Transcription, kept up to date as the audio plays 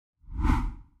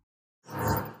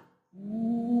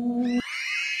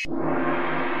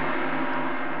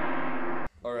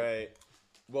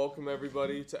welcome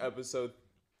everybody to episode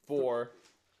 4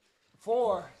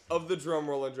 of the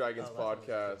Drumroll and Dragons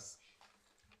podcast.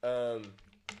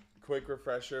 Quick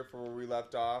refresher for where we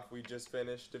left off. We just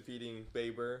finished defeating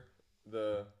Baber,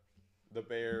 the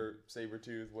bear,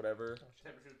 saber-tooth, whatever.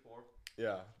 Saber-tooth 4.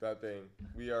 Yeah, that thing.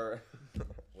 We are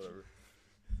whatever.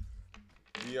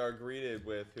 We are greeted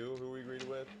with who? Who are we greeted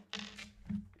with?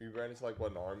 We ran into like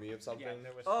what, an army of something? Yeah,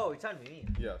 there was... Oh, you're talking to me.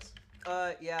 Yes.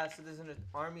 Yeah, so there's an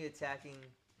army attacking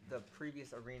the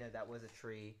previous arena that was a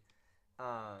tree.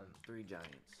 3 giants.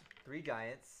 3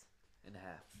 giants. And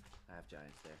half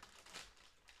giants there.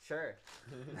 Sure.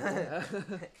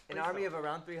 An army of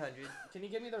around 300. Can you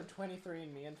give me their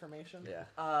 23andMe information? Yeah.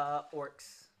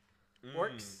 Orcs.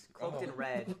 Orcs cloaked in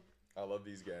red. I love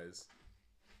these guys.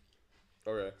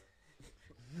 Okay.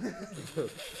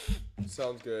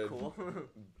 Sounds good. Cool.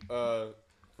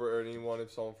 For anyone,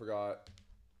 if someone forgot,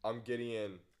 I'm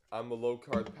Gideon. I'm a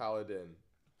low-card paladin.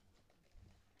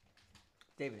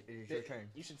 David, it is your turn.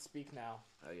 You should speak now.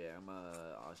 Okay, I'm a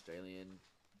Australian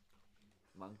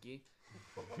monkey.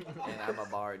 And I'm a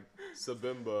bard.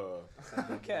 Sabimba.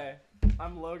 Okay.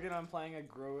 I'm Logan. I'm playing a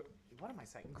What am I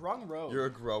saying? Grung Rogue. You're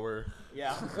a grower.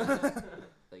 Yeah.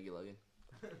 Thank you, Logan.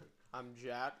 I'm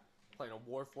Jack, playing a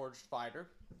Warforged fighter.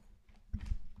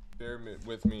 Bear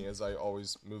with me as I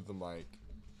always move the mic.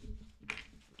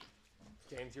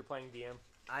 James, you're playing DM.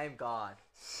 I am God.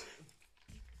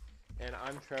 And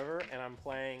I'm Trevor, and I'm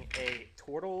playing a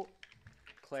Turtle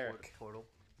Cleric. Portal.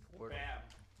 Bam.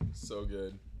 So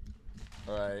good.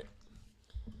 Alright.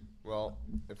 Well,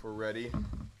 if we're ready,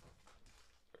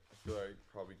 I feel like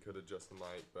I probably could adjust the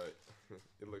mic, but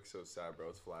it looks so sad, bro.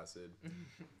 It's flaccid.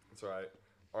 It's alright.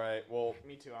 Alright, well.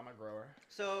 Me too. I'm a grower.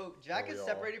 So Jack Oh, is we all-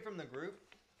 separated from the group,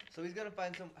 so he's gonna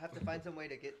have to find some way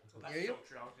to get near you.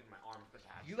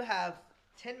 You have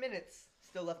 10 minutes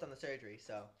still left on the surgery,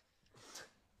 so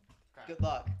good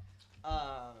luck.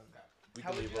 How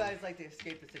would you guys like to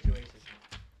escape the situation?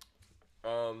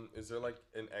 Is there like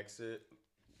an exit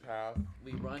path?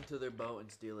 We run to their boat and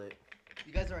steal it.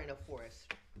 You guys are in a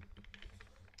forest.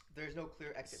 There's no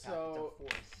clear exit path. So-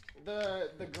 It's a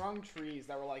forest. The grung trees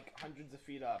that were like hundreds of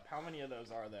feet up. How many of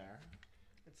those are there?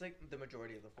 It's like the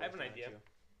majority of the forest. I have an around idea.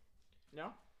 you.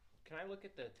 No? Can I look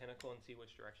at the tentacle and see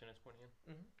which direction it's pointing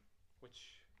in? Mhm.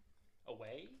 Which...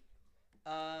 away?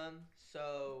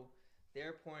 So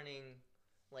they're pointing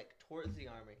like towards the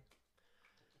army.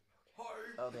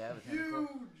 Oh, they have a tentacle?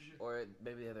 Or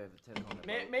maybe they have a tentacle on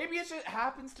their boat. Maybe it just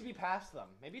happens to be past them.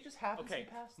 Maybe it just happens to Okay, be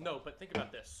past them. no, but think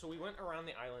about this. So we went around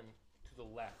the island to the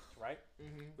left, right?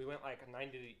 Mm-hmm. We went like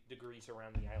 90 degrees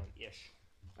around the island-ish.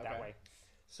 That Okay. way.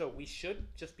 So we should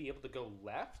just be able to go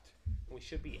left. And we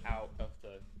should be out of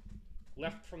the...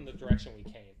 left from the direction we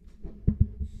came.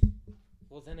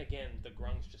 Well, then again, the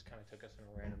grungs just kind of took us in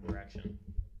a random direction.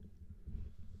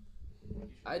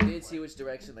 I did see which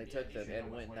direction they took them and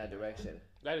went in that direction.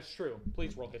 That is true.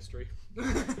 Please roll history.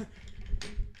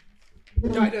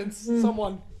 Guidance.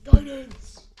 Someone.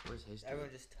 Guidance. Where's history?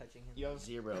 Everyone just touching him. You have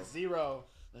 0. 0.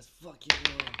 Let's fucking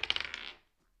go.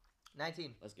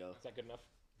 19 Let's go. Is that good enough?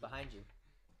 behind you.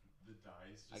 The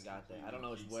dice. I got that. I don't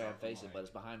know where I'm facing, but it's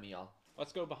behind me, y'all.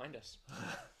 Let's go behind us. away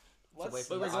Let's,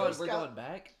 from But the we're going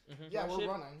back? Yeah, Our we're ship?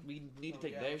 running. We need to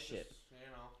take their shit.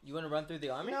 You want to run through the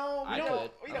army? No, I we don't.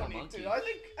 could. We I'm a don't need monkey. to. I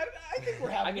think we're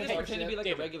I having can a just pretend to be like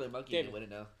David. a regular monkey David. and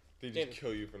wouldn't know. They just David.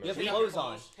 kill you for no You have reason. clothes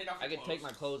on. I can take my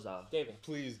clothes off. David,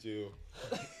 Please do.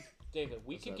 David,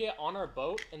 we What's could up? get on our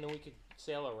boat and then we could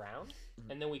sail around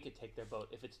and then we could take their boat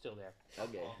if it's still there.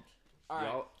 Okay. All right.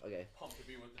 Y'all, okay. Pumped to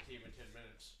be with the team in 10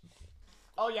 minutes.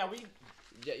 Oh yeah, we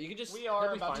Yeah, you can just. are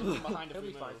He'll be about to fine. be behind if He'll we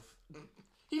be move. fine.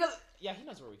 He does. Yeah, he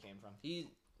knows where we came from.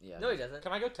 Yeah. No, he doesn't.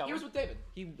 Can I go tell He him? was with David.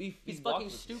 He's walked fucking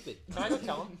with you. stupid. Can I go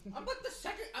tell him? I'm like the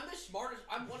second. I'm the smartest.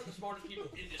 I'm one of the smartest people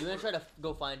in this. You want to try to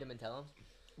go find him and tell him?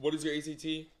 What is your ACT?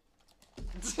 3.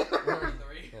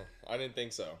 I didn't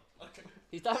think so. Okay.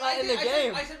 He's talking about in the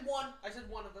game. I said one. I said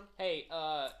one of them. Hey,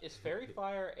 is Fairy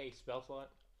Fire a spell slot?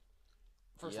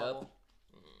 First Yep. level.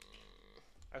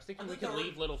 I was thinking I we think could there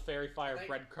leave little Fairy Fire Thank-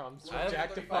 breadcrumbs for I have,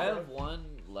 Jack to I follow. have one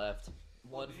left.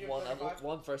 One Did you have one level, 35?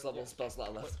 one first level spell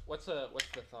slot left. What's the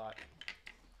thought?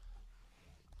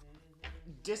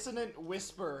 Dissonant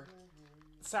whisper.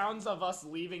 Sounds of us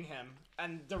leaving him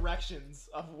and directions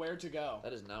of where to go.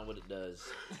 That is not what it does.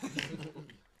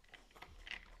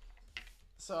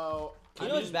 So You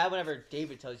know it's bad whenever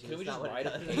David tells you Can we it's just not what write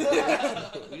it a does.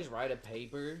 paper? Can we just write a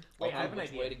paper? Wait, I have on an which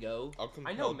idea. way to go. I'll I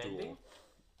compel know duel. mending.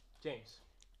 James,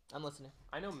 I'm listening.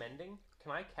 I know mending.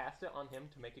 Can I cast it on him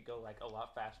to make it go like a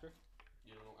lot faster?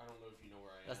 You know, I don't know if you know where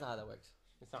I am. That's not how that works.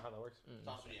 It's not how that works. It's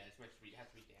also, yeah, it's meant to be. It has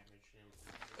to be damaged. You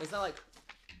know. It's not like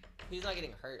He's not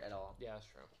getting hurt at all. Yeah, that's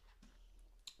true.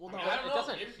 Well, I no, mean, I don't it know.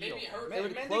 doesn't Maybe heal. it hurts. It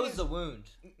would Mending close is- the wound,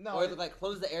 no. or like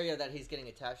close the area that he's getting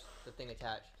attached. The thing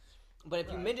attached. But if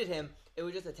you Right. mended him, it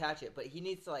would just attach it. But he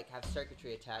needs to like have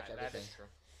circuitry attach That everything. is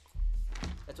true.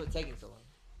 That's what's taking so long.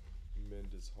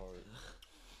 Mend his heart.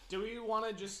 Do we want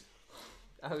to just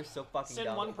I was so fucking send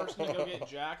dumb. one person to go get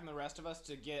Jack and the rest of us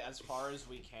to get as far as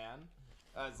we can,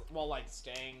 as well, like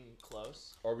staying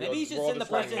close? Are we Maybe all- you should we're all send the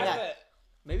just running person out? that-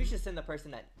 Maybe you should send the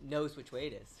person that knows which way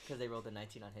it is because they rolled a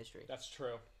 19 on history That's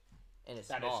true. and it's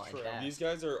That is small true. and fast. These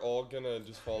guys are all gonna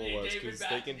just follow Hey, us David, because they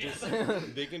back can just together.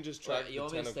 they can just track Wait, you the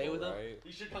want me to tentacle, stay with them? right?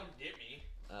 You should come get me.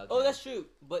 Okay. Oh, that's true.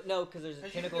 But no, because there's a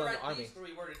Because you can tentacle in the direct army. these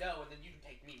three where to go, and then you can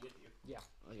take me with you.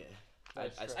 Okay.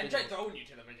 That's true. I tried throwing you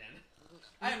to them again.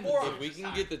 I have 4 arms If we this can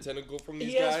time. get the tentacle from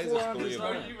these He has guys, 4 it's arms 3 this of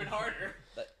Throw them. time. you even harder.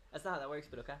 That's not how that works,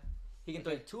 but okay. He can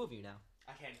throw 2 of you now.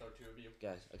 I can't throw 2 of you.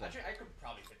 Guys, okay. Actually, I could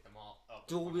probably pick them all up.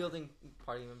 Dual wielding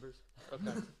party members.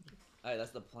 Okay. Alright,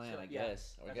 that's the plan, I Yeah.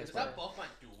 guess. Or I That's guess Is what- that buff my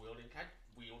dual wielding? Can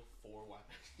I wield 4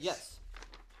 weapons? Yes.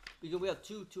 You can wield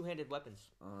 2 two-handed weapons.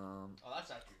 Oh,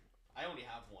 that's actually. I only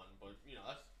have 1, but you know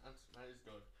that is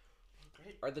good.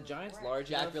 Great. Are the giants Right. large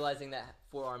Jack enough? realizing that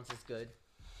 4 arms is good.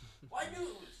 Why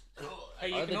news? Good. Hey,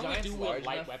 you Are can the only giants do large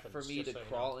light enough weapons, for me just to so you know.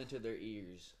 crawl into their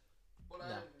ears? But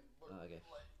No. Oh, okay.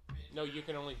 No, you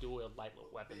can only dual wield light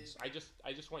weapons. I just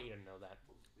want you to know that.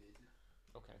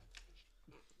 Okay.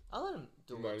 I'll let him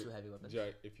dual Might- wield 2 heavy weapons.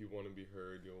 Jack, if you want to be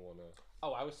heard, you'll want to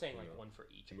Oh, I was saying like Yeah. one for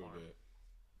each move arm. it.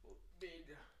 Big.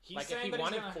 He's Like if saying he that he's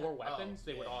wanted gonna 4 ha- weapons, oh,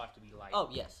 they would yeah. all have to be light. Oh,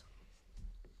 yes.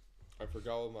 I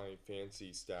forgot what my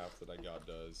fancy staff that I got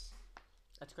does.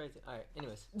 That's crazy. Alright,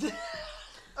 anyways.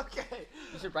 Okay.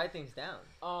 You should write things down.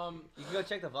 You can go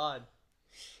check the VOD.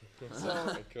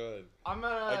 I could. I'm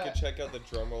gonna. I could check out the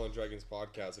Drumroll and Dragons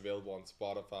podcast available on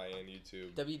Spotify and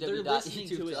YouTube. They're listening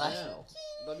to it www.youtube.com.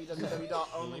 now.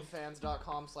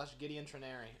 www.onlyfans.com/Gideon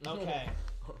Trinary. Okay.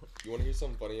 You want to hear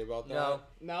something funny about that? No.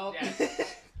 No. Yeah.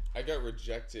 I got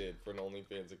rejected for an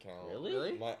OnlyFans account.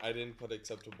 Really? I didn't put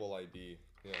acceptable ID.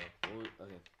 Yeah.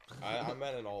 Okay. I'm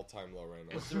at an all-time low right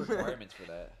now. What's the requirements for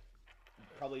that?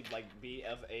 Probably like be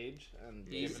of age and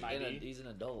He's, give an ID. he's an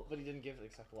adult. But he didn't give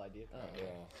acceptable ID. Oh, Yeah.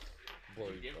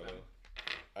 Boy, give brother.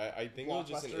 them? I think it was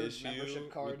just an Blockbuster issue.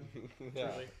 membership card.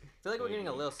 Yeah. Really? I feel like we're getting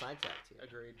a little sidetracked here.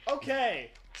 Agreed.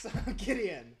 Okay, so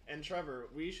Gideon and Trevor,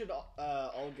 we should all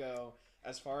go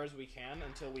as far as we can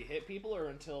until we hit people or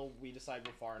until we decide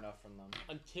we're far enough from them.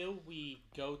 Until we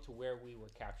go to where we were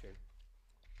captured.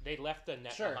 They left the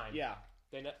net Sure, behind. yeah.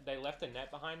 They left a net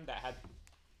behind that had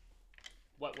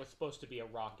what was supposed to be a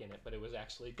rock in it, but it was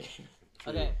actually David.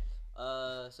 Okay.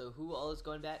 So who all is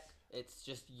going back? It's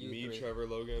just you Me, 3. Trevor,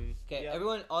 Logan. Okay, Yeah.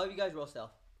 everyone, all of you guys roll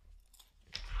stealth.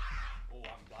 Oh,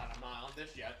 I'm glad I'm not on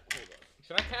this yet.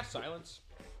 Should I cast silence?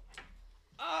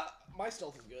 My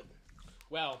stealth is good.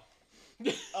 Well,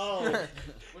 Oh, What'd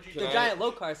you The Can do? giant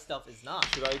low car stuff is not.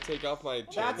 Should I take off my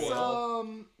that's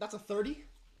champion? that's a 30.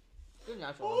 You're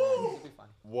natural, man. You'll be fine.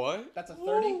 What? That's a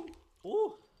 30.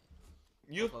 Ooh.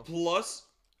 You have plus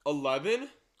 11?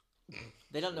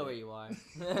 They don't know where you are.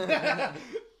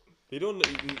 They don't.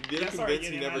 They're sorry, convinced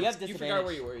you Gideon, never. You have You forgot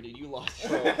where you were, dude. You lost.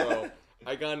 Bro,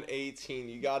 I got an 18.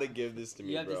 You gotta give this to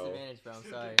me, You have bro. disadvantage, bro. I'm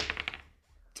sorry.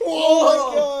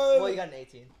 Oh Well, you got an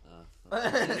 18. my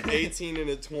god! 18 and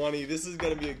a 20. This is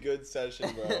gonna be a good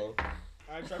session, bro.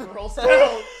 Alright, Trevor, roll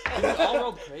stealth. We all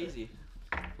rolled crazy.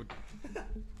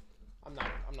 I'm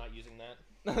not using that.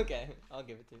 Okay, I'll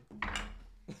give it to you.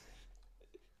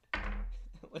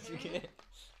 What's your kid?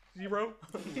 0.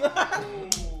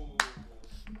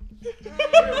 Zero.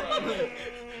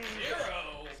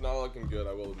 It's not looking good,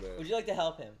 I will admit. Would you like to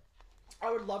help him?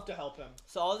 I would love to help him.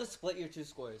 So I'll just split your 2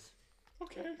 scores.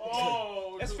 Okay.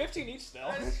 Oh, It's 15 each still.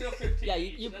 That's still 15. Yeah,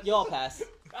 you all pass.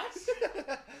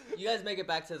 That's- You guys make it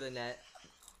back to the net.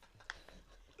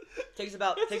 Takes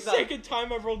about That's takes the about second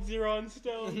time I've rolled 0 on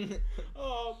stealth.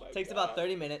 Oh my takes god. about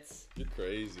 30 minutes. You're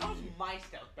crazy. How's my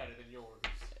stealth better than yours?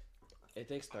 It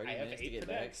takes 30 I have minutes to 8 get to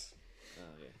back. dex. Oh,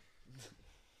 okay.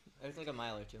 It's like a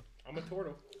mile or 2. I'm a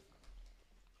turtle.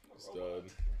 Stud.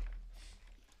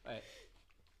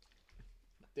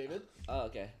 David? Oh,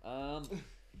 okay.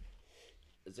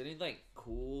 Is there anything like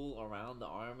cool around the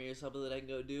army or something that I can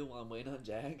go do while I'm waiting on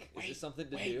Jack? Is there something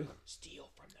to do? Steal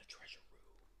from the treasure room.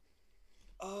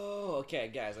 Oh, okay,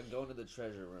 guys. I'm going to the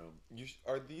treasure room.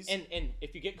 Are these? And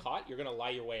if you get caught, you're gonna lie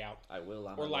your way out I will.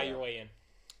 or lie your way in.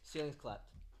 Ceiling's clapped.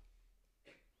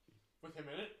 With him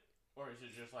in it? Or is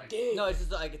it just like... Dig. No, it's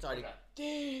just like it's already. Okay.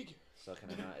 Dig. So can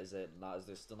I not? Is it not? Is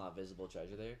there still not visible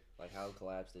treasure there? Like how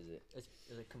collapsed is it? It's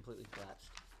like completely collapsed.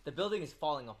 The building is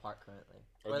falling apart currently.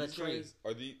 Are Or the these tree. guys?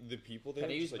 Are the people there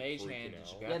Can I use just like Mage freaking Hand to out?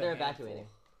 just Yeah, grab they're a handful? evacuating.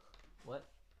 What?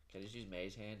 Can I just use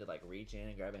Mage Hand to like reach in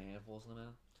and grab a handful somehow?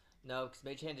 No, because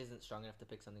Mage Hand isn't strong enough to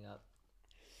pick something up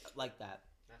like that.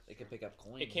 That's It true. can pick up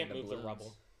coins. It can't and move the balloons.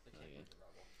 rubble. They can't move the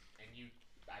rubble. And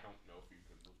I don't know if you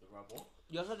can move the rubble.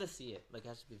 You also have to see it. Like, it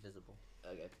has to be visible.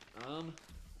 Okay.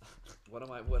 What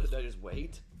did I just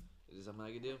wait? Is there something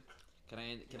I can do? Can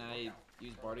I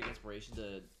use Bardic Inspiration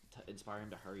to inspire him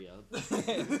to hurry up? Try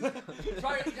it.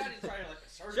 You gotta try it like a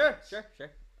surgeon. Sure.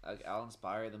 Okay, I'll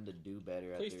inspire them to do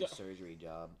better at Please their don't. surgery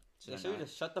job. They should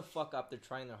just shut the fuck up. They're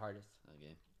trying their hardest.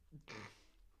 Okay.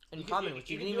 And common, which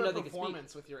you can didn't do even know a they could speak.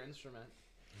 performance with your instrument.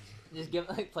 Just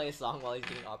play a song while he's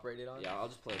getting operated on. Yeah, I'll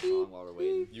just play a song while we're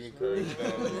waiting. You encourage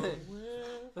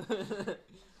them.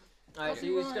 Alright, so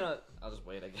you're just gonna. I'll just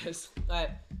wait, I guess. Alright,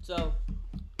 so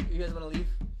you guys wanna leave?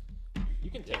 You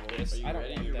can take Are this. you I don't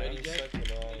ready? want You that. ready, Damn, Jack?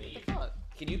 second on. What the fuck?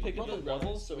 Can you pick up Well, the the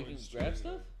levels so we can so grab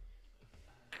extreme. stuff?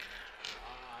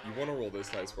 You want to roll this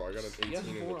dice, bro? I got an 18 You have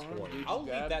and four a arms, 20. dude. I'll leave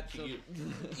Grab that to some- you.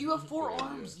 You have 4 Good idea.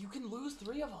 arms. You can lose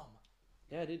 3 of them.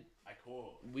 Yeah, dude. I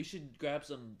could. We should grab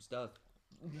some stuff.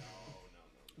 No.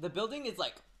 The building is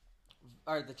like,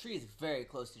 or the tree is very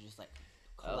close to just like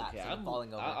collapsing Okay, and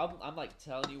falling over. I'm like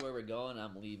telling you where we're going.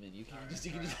 I'm leaving. You can Alright,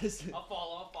 just I'll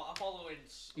follow. I'll follow in.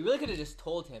 You really could have just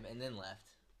told him and then left.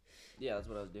 Yeah, that's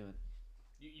what I was doing.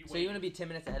 So you want to be 10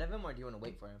 minutes ahead of him, or do you want to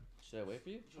wait for him? Should I wait for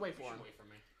you? Wait for him. Wait for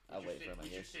me. I'll wait for him, I We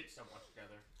guess. should sit somewhat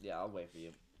together. Yeah, I'll wait for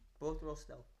you. Both roll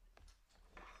stealth.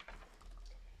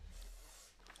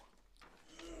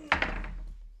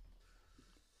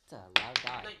 It's a loud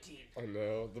die. 19. I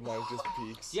know, the mic just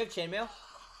peaks. Do you have chainmail?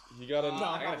 You got No, a, I'm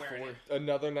I not got wearing it.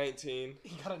 another 19.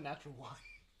 He got a natural 1.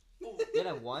 You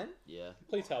have one? Yeah.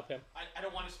 Please help him. I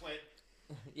don't want to split.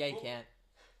 Yeah, you can't.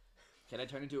 Can I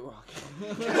turn into a rock?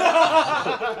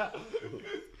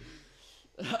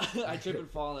 I trip and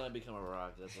fall and I become a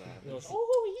rock. That's what happens.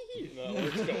 No,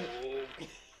 let's go.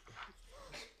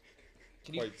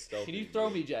 Quite stealthy. Can you throw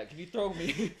me, Jack? Can you throw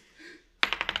me?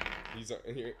 He's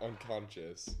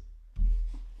unconscious. Is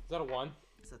that a 1?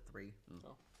 It's a 3.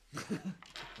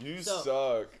 You So-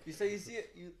 suck. So you see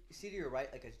to your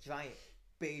right like a giant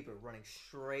beaver running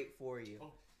straight for you.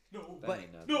 Oh, no. That But-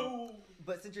 ain't nothing. No.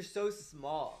 But since you're so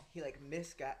small, he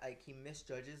he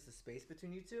misjudges the space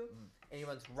between you two, and he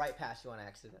runs right past you on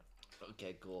accident.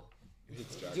 Okay, cool.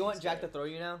 It's Do you want this Jack guy. to throw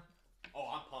you now? Oh,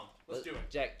 I'm pumped. Let's do it.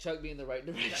 Jack, chug me in the right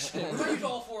direction. If I use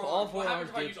all 4 arms. All 4 what arms, happens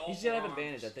if I dude. use all You should have 4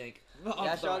 advantage, I arms? think.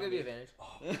 Yeah, sure, I'll give you advantage.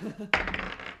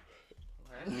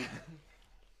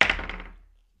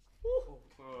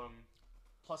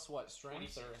 Plus what?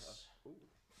 Strength 26.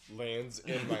 Lands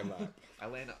in my lap. I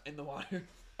land in the water.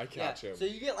 I catch him. So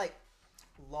you get like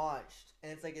launched,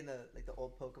 and it's like in the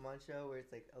old Pokemon show where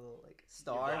it's like a little like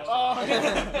star.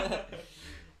 Oh,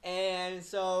 And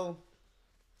so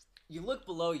you look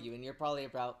below you, and you're probably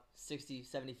about 60,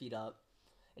 70 feet up,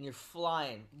 and you're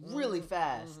flying really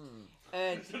fast.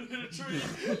 And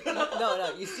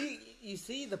no, you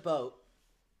see the boat,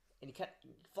 and you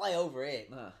fly over it,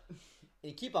 and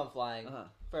you keep on flying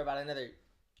for about another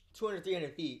 200,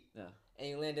 300 feet, Yeah. and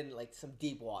you land in like some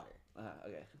deep water.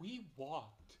 Okay. We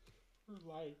walked for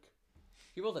like.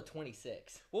 He rolled a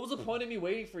 26. What was the point of me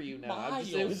waiting for you now?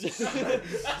 Miles. It was just...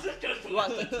 That's just You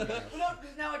want-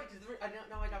 now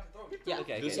I got to throw it. Yeah.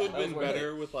 Okay, This okay, would have that been was worth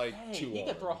better with like Hey, 2 he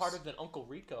arms. could throw harder than Uncle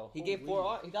Rico. He gave 4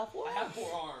 arms. He got 4 I arms. have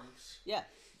 4 arms. Yeah.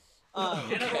 And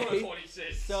I rolled a Okay.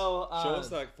 26. So Show us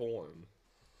that form.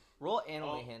 roll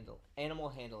animal Oh. animal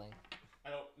handling. I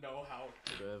don't know how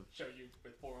to Good. show you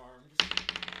with 4 arms.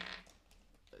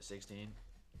 16.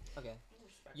 Okay.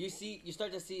 You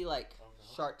start to see like Oh,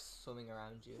 no. sharks swimming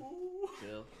around you.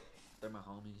 Chill. They're my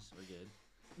homies. We're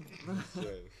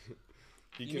good.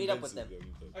 He You meet up with convinces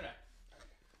them. to- Okay.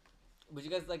 Would you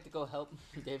guys like to go help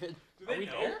David? Do Are they we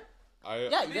know? there?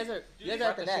 Yeah, you guys are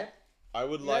at the net. I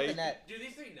would You're at the like. net. Do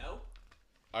these 3 know?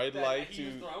 I'd that like he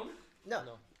was to. thrown?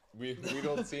 No. We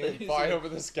don't see him fly over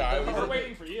the sky. We We're don't-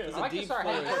 waiting for you. There's I a like to deep start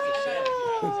heading floor. towards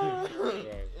the ship.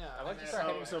 Yeah. Yeah, I like to and start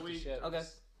heading so towards the we ship. Okay.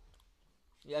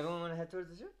 Yeah, everyone want to head towards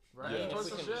the ship? right Yeah. towards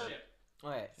the We can- ship.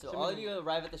 Okay, so Should all we- of you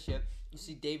arrive at the ship. You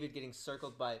see David getting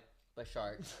circled by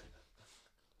sharks,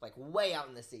 like way out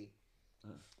in the sea,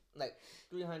 like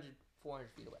 300, 400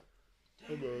 feet away.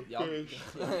 Y'all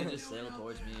can just sail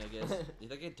towards me, I guess. You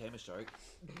think I can tame a shark?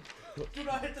 Do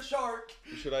not hit the shark!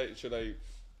 Should I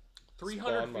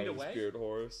 300 spawn my feet away? spirit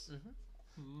horse?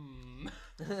 Hmm.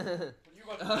 What you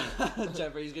about to do?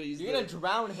 Jeffrey's gonna use You're gonna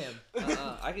drown him.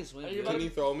 I can swim. Are you dude. about Can he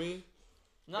throw me?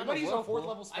 Not Are you about to use a whirlpool. 4th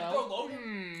level I spell? throw load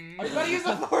him. Are you about to use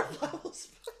a 4th level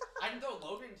spell? I can throw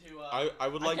Logan to. I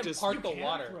would like I can to. part the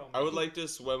water. I would like to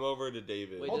swim over to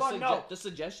David. Wait, Hold does on, no. does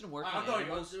suggestion work I'll on throw you.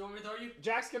 animals? Do you want me to throw you?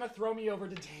 Jack's gonna throw me over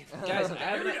to Dave. Guys,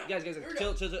 Here we go. guys, Here we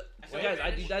chill, go. chill. Wait, Guys,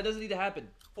 advantage? that doesn't need to happen.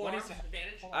 Four What is arms, that?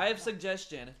 advantage. I have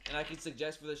suggestion, and I can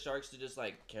suggest for the sharks to just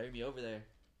like carry me over there,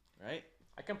 right?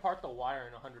 I can part the wire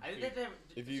in 100 I think feet. they have,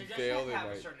 If you suggestions fail, have they to have a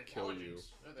might certain kill you.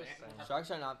 intelligence. Or the animals have-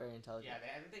 Sharks are not very intelligent. Yeah,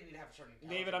 I think they need to have a certain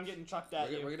intelligence. David, I'm getting chucked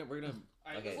at you. We're gonna.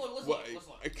 Alright, Okay. let's Well, look, let's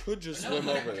look. I could just Another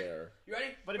swim one. over there. You ready?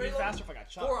 But it'd be Ready, faster if I got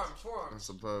chucked. Logan? I Forearms.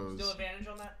 suppose. Still advantage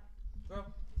on that? Throw.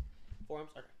 Forearms.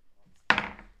 Okay.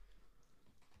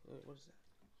 What is that?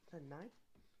 Is that 9?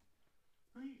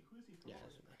 Who is he Yeah,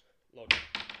 that's Logan.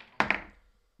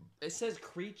 It says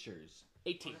creatures.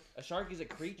 18. A shark is a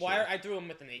creature. Wire, I threw him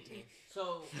with an 18.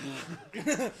 So, You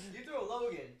throw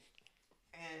Logan,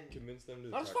 and Convince them to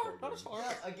Not as attack far, not Logan. as far.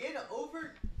 yeah, again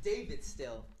over David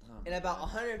still, Oh and my about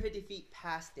God. 150 feet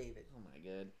past David. Oh my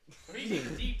god. he's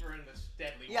deeper in this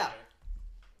deadly Yeah.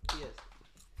 water. He is.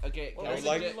 Okay, Well, can I would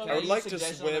like. suggest- I can would you like to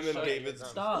suggest on a swim in shark? David's.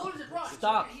 Stop. Logan's a rock.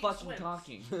 Stop He fucking swims.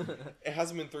 talking. It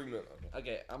hasn't been 3 minutes. Okay.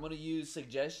 Okay, I'm gonna use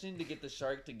suggestion to get the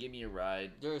shark to give me a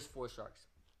ride. There's 4 sharks.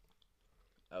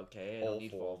 Okay, I All don't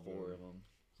need four all of 4 them. of them.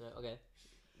 So okay,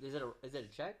 is it a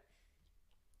check?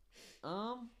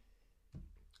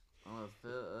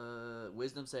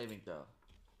 Wisdom saving throw.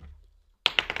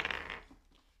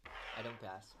 I don't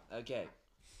pass. Okay.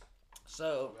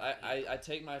 So I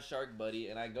take my shark buddy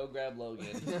and I go grab Logan.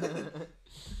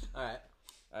 All right.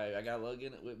 Alright, I got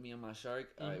Logan with me on my shark.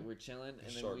 Alright, we're chilling, and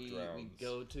then Shark we drowns.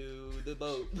 go to the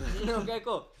boat. Okay,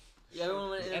 cool. Yeah, everyone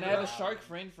want to And I have a shark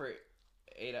friend for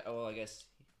 8. Well, I guess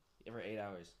for 8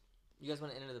 hours. You guys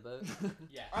want to enter the boat?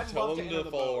 Yeah. I'd Tell love to them enter to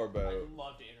the follow boat. our boat. I'd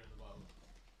love to enter the boat.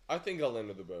 I think I'll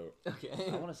enter the boat. Okay.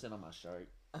 I want to sit on my shark.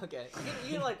 Okay.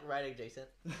 You can like ride adjacent.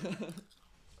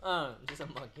 Just a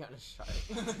monkey on a shark.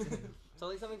 It's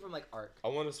only something from like Ark. I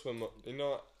want to swim. You know,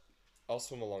 what? I'll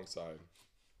swim alongside.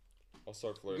 I'll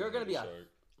start flirting. You're gonna with be the a- shark.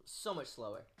 So much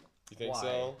slower. You think Why?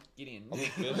 so? Gideon. I'm a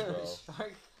fish, bro.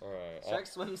 Shark. All right. Shark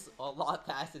swims a lot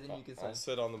faster than you can swim. I'll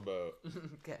sit on the boat.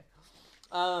 Okay.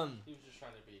 He was just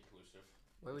trying to be inclusive.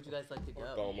 Where would you guys like to go?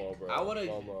 Bomo, bro. I wanna-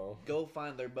 Bomo. Go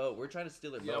find their boat. We're trying to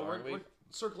steal their Yeah, boat, we're, aren't we? we're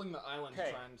circling the island Okay.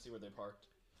 to try and see where they parked.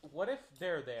 What if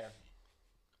they're there?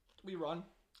 We run.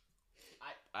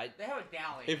 They have a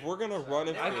galley. If we're gonna run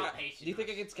they're into not it, pacing Do you think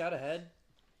I us. can scout ahead?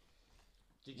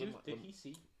 Did What- Did what- he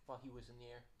see while he was in the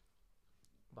air?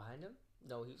 Behind him?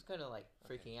 No, he was kind of like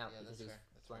freaking out Yeah, because that's he was fair.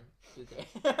 That's flying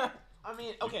fair. through there. I mean,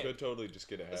 you okay. could totally just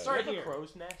get ahead. Sorry. Do you have here. a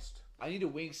crow's nest? I need a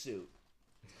wingsuit.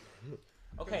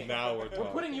 Okay. Now we're We're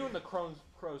talking. putting you in the crow's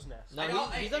nest. No, I know-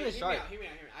 he's hey, on the hear me shark. out, hear me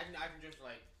out, hear me out. I can just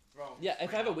like throw him. Yeah, if I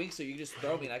straight have a up. wingsuit, you can just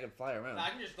throw me and I can fly around. No, I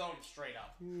can just throw him straight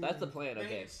up. That's the plan. Then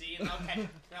he Okay. can see and I'll catch him.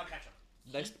 Then I'll catch him.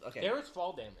 Next. Okay. There is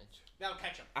fall damage. Then I'll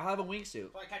catch him. I'll have a wingsuit.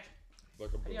 Before I catch him. Like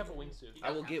a How do you have a boat. wingsuit? He I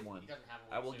will doesn't get have- one. He doesn't have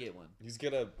a I will wingsuit. get one. He's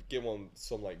gonna get one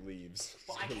some like leaves.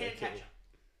 Well, I can't catch him.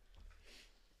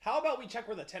 How about we check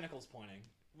where the tentacle's pointing?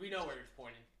 We know where he's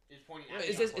pointing. He's pointing at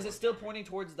Is me. it still pointing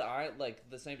towards the eye, like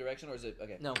the same direction, or is it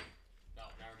okay? No. No,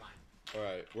 never mind. All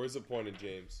right, where's it pointed,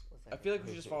 James? What's I that? feel like we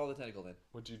should just follow the tentacle then.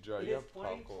 What'd you draw? It You is have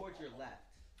pointing popcorn. towards your left.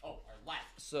 Oh, our left.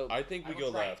 So I think we I go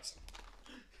was right. left.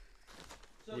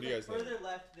 So What it's do you like guys think? further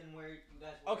left than where you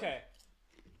guys were. Okay,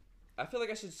 I feel like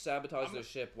I should sabotage I'm- their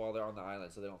ship while they're on the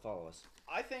island so they don't follow us.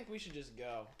 I think we should just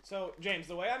go. So, James,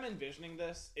 the way I'm envisioning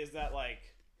this is that, like,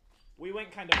 we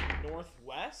went kind of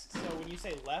northwest. So when you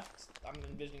say left, I'm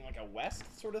envisioning like a west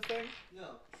sort of thing.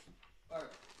 No. Or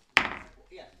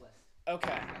yeah, west.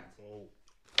 Okay. Oh.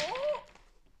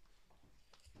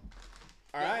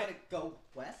 All You guys right. wanna go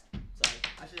west? Sorry,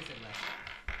 I should have said west.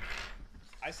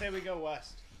 I say we go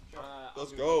west. I'll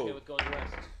Let's be go. Okay with going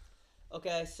west.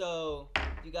 Okay, so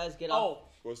you guys get off Oh,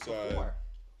 What side? before.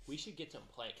 we should get some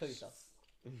planks. Kill yourself.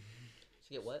 Should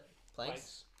you get what? Planks?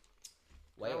 Planks.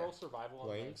 Can Where? I roll survival on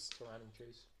Planks? the surrounding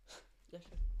trees? Yeah,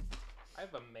 sure. I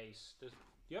have a mace. Do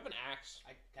you have an axe?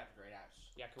 I have a great axe.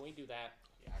 Yeah, can we do that?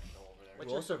 Yeah, I can go over there. What's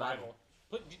Roll your survival.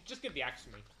 Just give the axe to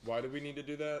me. Why do we need to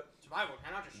do that? Survival.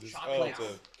 Can I not just Just- chop oh, it it's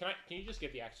down? a- Can you just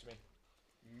give the axe to me?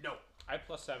 No. I have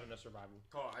 +7 to survival.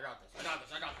 Come on, I got this. I got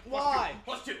this. I got this. Why?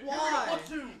 Plus two. Why? Plus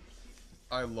two.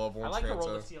 I love I orange like to roll to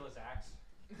Fanta. steal his axe.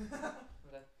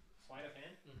 Sleight of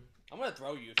hand. I'm gonna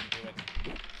throw you if you do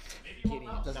it. Maybe you won't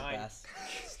know. Doesn't 9. pass.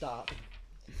 Stop.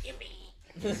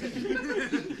 Alright,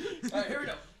 here we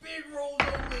go. Big rolls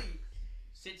only.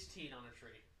 16 on a tree.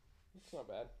 It's not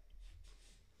bad.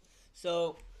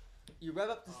 So you rev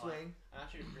up to Oh, swing. I'm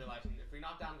actually realizing if we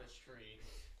knock down this tree.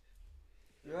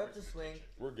 You rev up to swing,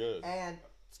 We're good. and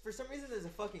for some reason there's a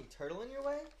fucking turtle in your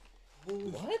way.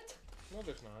 What? No,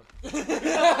 there's not. He's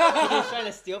trying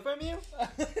to steal from you?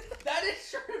 That is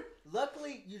true.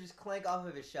 Luckily, you just clank off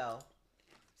of his shell.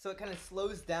 So it kind of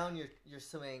slows down your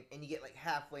swing, and you get like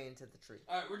halfway into the tree.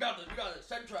 All right, we got this. We got this.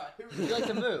 Second try. Here we You go. like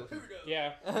to move? Here we go.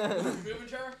 Yeah. Moving,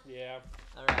 Trevor? Yeah.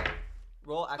 Alright.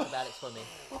 Roll acrobatics for me.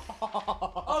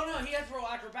 Oh no, he has to roll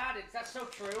acrobatics. That's so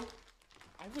true.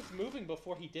 I was moving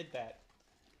before he did that.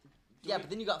 Yeah, but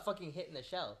then you got fucking hit in the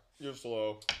shell. You're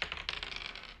slow.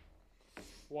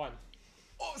 1.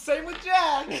 Oh, same with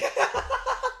Jack.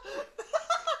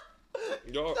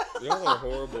 Y'all are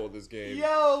horrible at this game.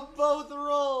 Yo, both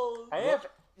rolls. I have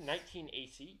 19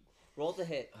 AC. Roll to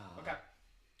hit. Okay.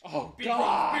 Oh, Big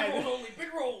rolls. Big rolls only. Big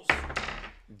rolls.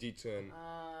 D10.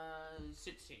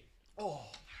 16. Oh.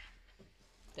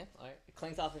 Yeah, alright. It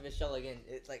clanks off of his shell again.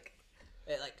 It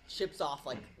chips off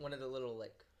like one of the little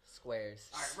like squares.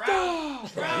 All right,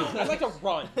 round. I'd like to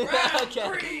run. Round Okay,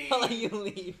 3. I'll let you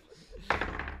leave. I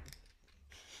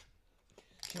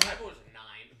was a 9.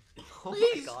 Oh my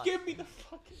Please God. give me the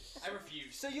fucking. I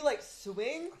refuse. So you like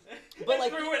swing, I but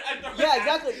like threw it. I threw it yeah, back.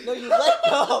 exactly. No, you let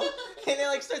go, and it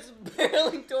like starts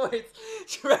barreling towards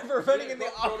Trevor, running in the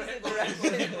Roll to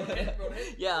opposite hit, roll to hit, direction. roll to hit, roll to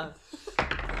hit. Yeah.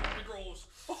 Big rolls.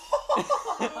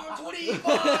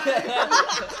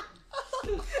 25.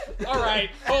 All right,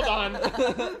 hold on.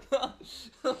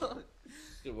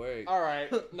 Good work. All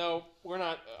right, no, we're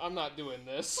not. I'm not doing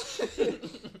this.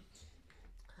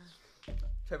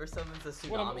 Trevor summons a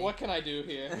tsunami. What can I do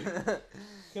here?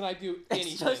 Can I do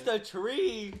anything? It's just a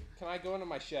tree. Can I go into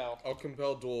my shell? I'll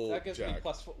compel duel That gives me Jack.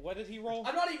 +4. What did he roll?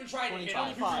 I'm not even trying to hit.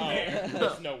 I'm 25. just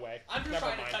There's no way. I'm just Never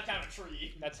trying mind. to cut down a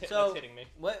tree. That's So- hitting me.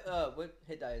 What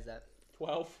hit die is that?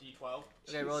 12. D12.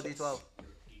 Okay, roll a d12. D12.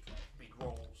 Big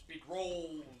rolls. Big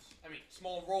rolls. I mean,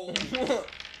 small rolls.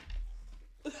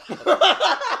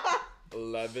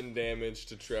 11 damage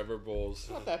to Trevor Bowles.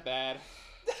 Not that bad.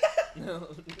 No.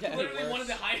 Literally one of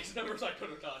the highest numbers I could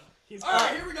have done. He's All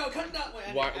right, here we go. Cutting down.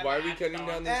 Wait, Why are we cutting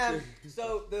down this And tree?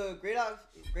 so the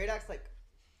great axe like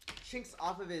chinks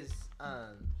off of his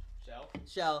Shell.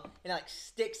 shell and like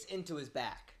sticks into his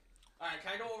back. All right,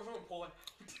 can I go over to him and pull it?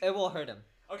 It will hurt him.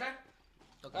 Okay.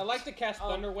 I like to cast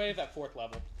Thunder Wave at 4th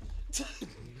level.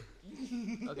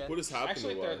 Okay. What has happened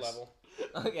Actually, to 3rd us? level.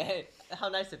 Okay. How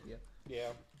nice of you. Yeah.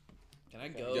 Can I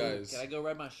go? Guys. Can I go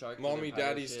ride my shark? to Mommy, their pirate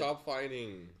Daddy, ship? stop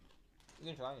fighting. You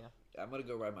can try, yeah. I'm gonna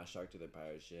go ride my shark to their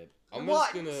pirate ship. I'm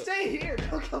What? just gonna. Stay here.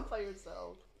 Don't come by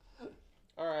yourself.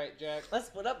 All right, Jack. Let's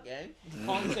split up, gang.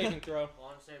 Con saving throw.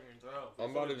 Long saving and throw.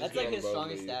 I'm about to just That's get like on his the boat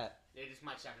strongest and stat. It is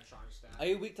my second strongest stat. Are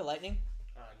you weak to lightning?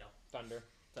 No. Thunder.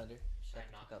 Thunder. Shut I'm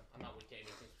the not. fuck up. I'm not weak to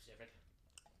anything specific.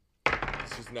 leave.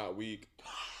 It's just not weak.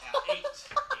 8.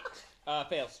 8.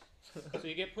 Fails. So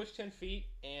you get pushed 10 feet,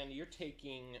 and you're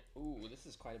taking. Ooh, this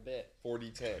is quite a bit.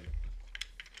 40-10.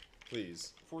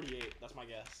 Please. 48. That's my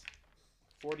guess.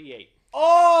 48.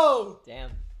 Oh!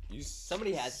 Damn. You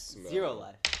Somebody has smell. 0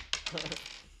 life.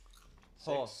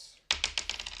 6.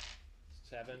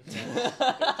 7.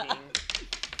 13.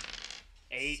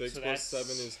 8. 6 so plus that's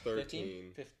 7 is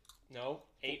 13. No.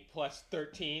 8 plus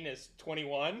 13 is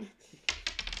 21.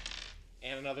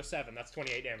 And another 7. That's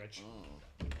 28 damage.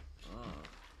 Oh. Oh.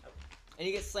 And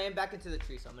you get slammed back into the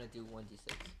tree, so I'm gonna do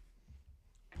 1d6.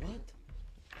 What?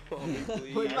 Oh,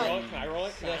 Wait, Can my- I roll it? Can I roll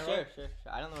it? Can Yeah, I roll sure, it? sure.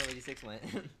 I don't know where d6 went.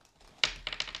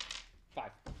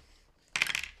 5.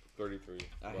 33.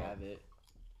 I Wow. have it.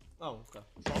 Oh, okay.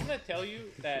 So I'm gonna tell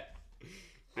you that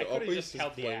I Yeah, could have always just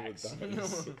held the playing axe. with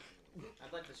dice.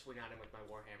 I'd like to swing at him with my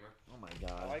warhammer. Oh my I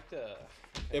god. like to.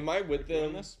 Am I with Doing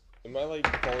them? this? Am I like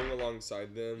falling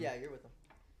alongside them? Yeah, you're with them.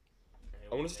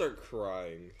 I want to start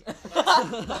crying. Let's swing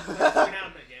at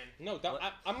him again. No, don't,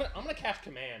 I'm gonna cast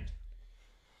command.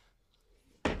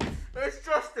 It's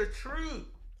just a tree.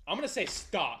 I'm gonna say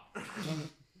stop.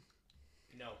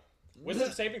 No.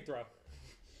 Wisdom saving throw.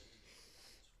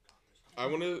 I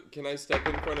want to. Can I step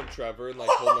in front of Trevor and like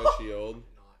hold my shield?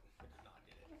 Not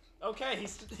did it. Okay,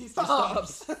 he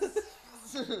stops.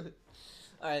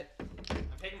 Alright. I'm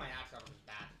taking my axe out of his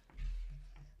back.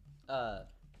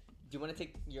 Do you want to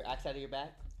take your axe out of your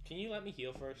back? Can you let me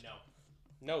heal first? No.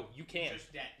 No, you can't.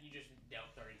 You just dealt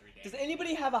 33 damage. Does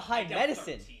anybody have a high I dealt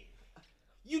medicine? 13.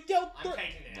 You dealt. I'm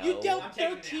taking it out. You dealt I'm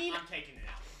taking 13. It out. I'm taking it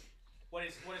out. What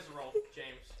is the roll,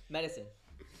 James? Medicine.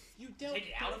 You dealt Take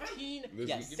it out of it? 13. This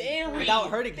Yes. is Very. Without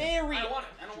hurting him. Very. I don't want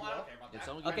it. I don't care about Did that.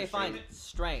 someone Okay, grab fine. shrimp?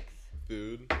 Strength.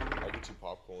 food. I'll get you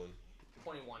popcorn.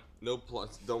 21. No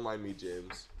plus. Don't mind me,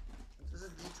 James. This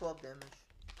is d12 damage.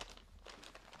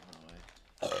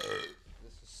 Oh,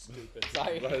 This is stupid.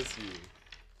 Sorry. Bless you.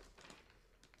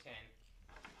 10.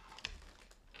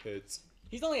 Hits.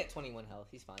 He's only at 21 health.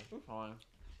 He's fine. fine.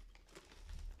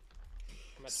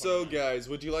 I'm at So 29. guys,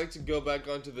 would you like to go back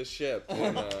onto the ship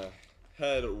and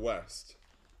head west?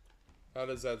 How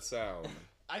does that sound?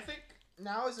 I think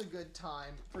now is a good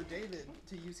time for David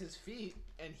to use his feet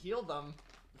and heal them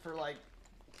for like.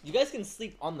 You guys can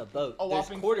sleep on the boat. A There's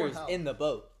whopping quarters 4 health. in the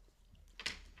boat.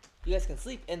 You guys can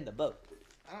sleep in the boat.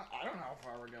 I don't know how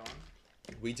far we're going.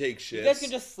 We take shifts. You guys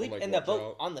can just sleep and, like, in the watch boat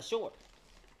out. on the shore.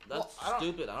 That's Well, I don't-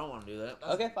 stupid. I don't want to do that.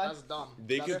 That's, Okay, fine. That's dumb.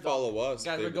 They That's could dumb. follow us.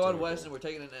 Guys, they we're have going tentacles. west and we're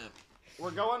taking a nap.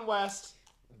 We're going west.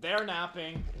 They're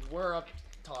napping. We're up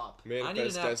top. I need a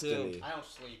Manifest nap, destiny. too. I don't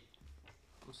sleep.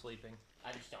 I'm sleeping.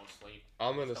 I just don't sleep.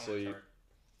 I'm gonna Don't sleep. start.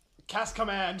 Cast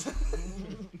command.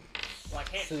 Well, I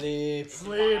can't Sleep.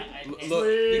 Sleep. I can't Look-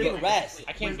 You Sleep. can rest.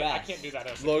 I can't. You I rest. can't do that.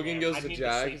 As a Logan command. goes I to need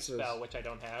Jack the and sleep says- spell, which I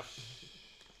don't have.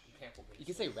 You can't believe You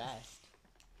can say rest.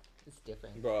 It's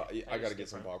different. Bro, I That gotta is get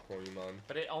some different. popcorn, you man.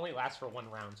 But it only lasts for 1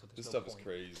 round, so This there's no stuff is point.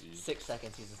 crazy. 6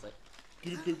 seconds, he's just like.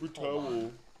 Get a paper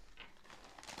towel.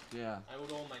 Yeah. I will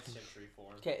go on my sentry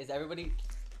form. Okay, is everybody?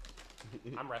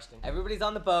 I'm resting. Everybody's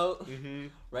on the boat, Mm-hmm.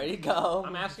 ready to go.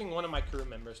 I'm asking one of my crew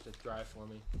members to drive for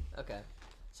me. Okay,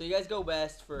 so you guys go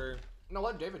west for. No,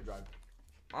 let David drive.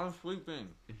 I'm sleeping.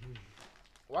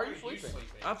 Why are you sleeping?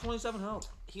 I have 27 health.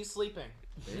 He's sleeping.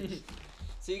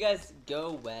 So you guys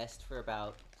go west for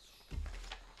about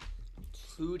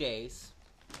 2 days.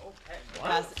 Okay.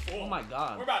 Pass- Oh my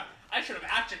god. We're about. I should have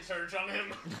action surge on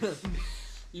him.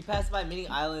 You pass by many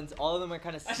islands. All of them are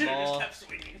kind of I should have just small. kept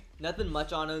swinging. Nothing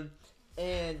much on them,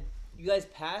 and you guys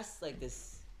pass like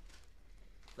this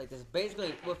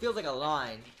basically what feels like a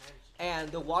line, and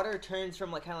the water turns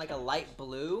from like kind of like a light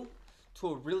blue to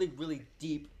a really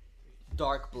deep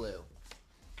dark blue,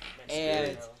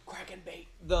 and Kraken bait.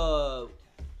 the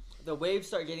waves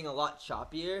start getting a lot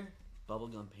choppier.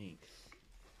 Bubblegum pink.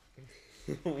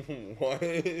 What?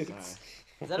 Sorry.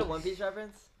 Is that a One Piece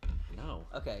reference? No.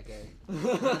 Okay, good. I was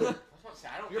about to say,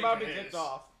 I don't You're think about to it be kicked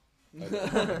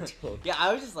is. off. Yeah,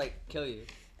 I was just like kill you.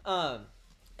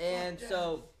 And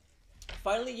so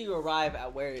finally you arrive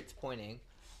at where it's pointing.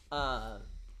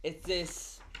 It's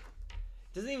this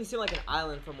doesn't even seem like an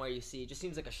island from where you see. It just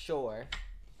seems like a shore,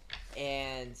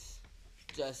 and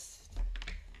just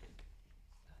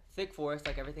thick forest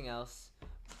like everything else,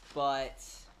 but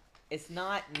it's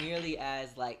not nearly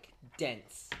as like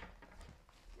dense,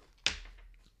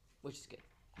 which is good.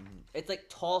 It's like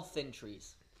tall, thin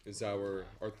trees. Is our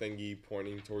thingy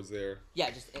pointing towards there?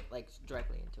 Yeah, just like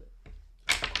directly into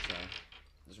it. Sorry.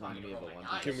 This reminded me of a one.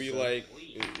 Nice. Can we like?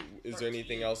 Is there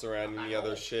anything else around? Any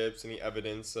other ships? Any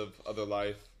evidence of other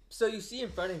life? So you see in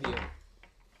front of you,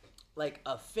 like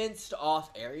a fenced off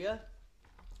area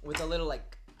with a little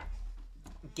like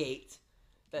gate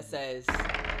that says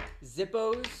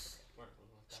Zippo's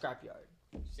Scrapyard.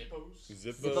 Zippos?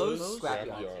 Zippo's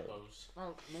Scrapyard. Zippos.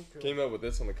 Oh, me too. Came up with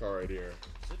this on the car right here.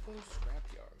 Zippo's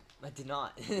scrapyard. I did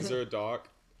not. Is there a dock?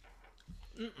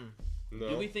 Mm-mm. No.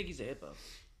 Do we think he's a hippo?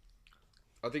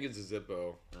 I think it's a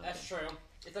Zippo. That's true.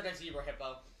 It's like a zebra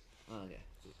hippo. Oh, okay.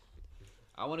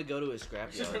 I want to go to his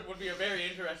scrapyard. It would be a very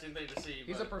interesting thing to see.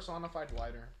 He's a but personified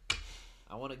lighter.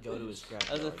 I want to go to his scrapyard.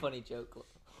 That was a funny joke,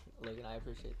 Logan. I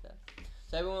appreciate that.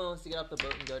 So everyone wants to get off the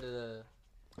boat and go to the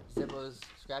Zippo's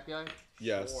Scrapyard?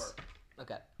 Yes. Or-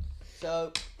 Okay.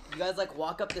 So you guys like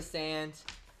walk up the sand,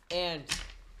 and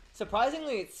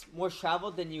surprisingly, it's more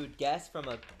traveled than you would guess from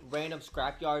a random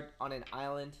scrapyard on an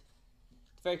island.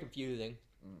 It's very confusing.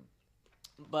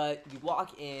 But you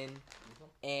walk in,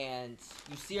 and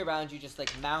you see around you just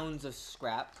like mounds of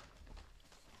scrap.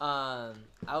 I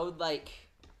would like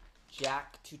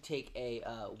Jack to take a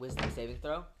wisdom saving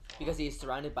throw because he is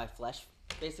surrounded by flesh,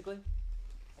 basically.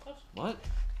 What?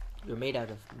 You're made out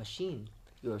of machine.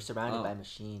 You are surrounded Oh. by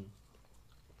machine.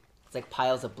 It's like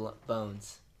piles of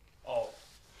bones. Oh,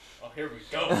 here we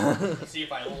go. Let's see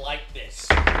if I like this.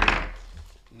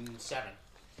 7.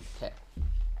 Okay.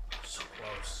 So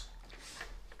close.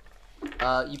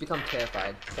 You become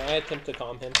terrified. Can I attempt to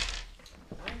calm him?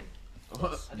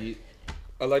 You,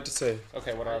 I'd like to say.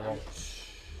 Okay, what do I roll?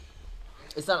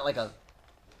 It's not like a.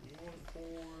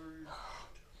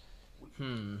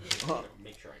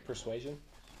 Make sure I Persuasion.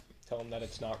 Tell him that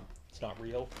it's not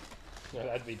real. No,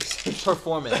 that'd be just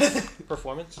Performance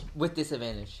performance. with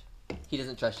disadvantage. He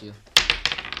doesn't trust you.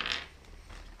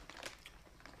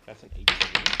 That's an 18.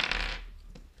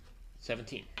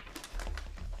 17.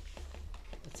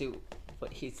 Let's see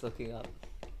what he's looking up.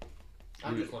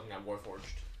 I'm just looking at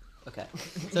Warforged. Okay.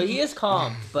 So he is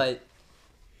calm, but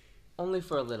only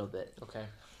for a little bit. Okay.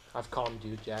 I've calmed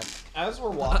you, Jack. As we're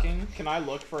walking, can I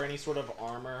look for any sort of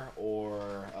armor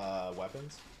or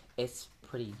weapons? It's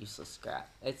pretty useless scrap.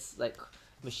 It's like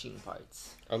machine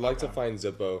parts. I'd like to find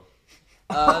Zippo.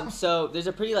 So there's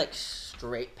a pretty like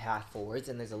straight path forwards,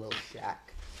 and there's a little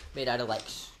shack made out of like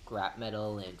scrap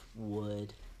metal and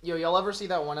wood. Yo, y'all ever see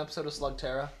that one episode of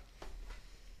Slugterra?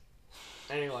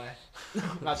 Anyway,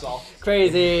 that's all.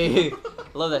 Crazy.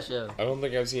 Love that show. I don't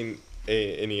think I've seen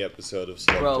any episode of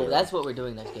Bro, Slugterra. that's what we're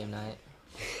doing next game night.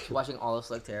 Watching all of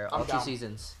Slugterra, all I'm 2 down.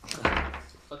 seasons.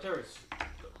 Slugterra is a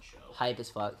good show. Hype as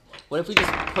fuck. What if we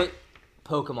just put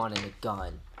Pokemon in the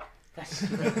gun?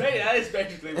 That is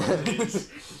basically what it is.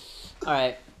 All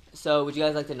right. So, would you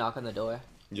guys like to knock on the door?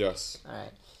 Yes. All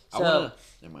right. I So, wanna.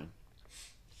 Never mind.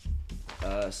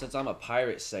 Since I'm a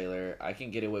pirate sailor, I can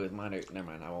get away with mine. Never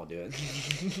mind, I won't do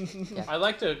it. I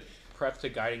like to prep to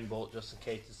guiding bolt just in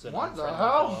case it's an What the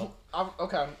unfriendly hell?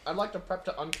 Okay, I'd like to prep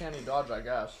to uncanny dodge, I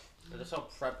guess. That's how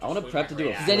prep. I wanna swing prep my to do great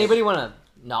a does axe. anybody want to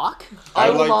knock? I I'd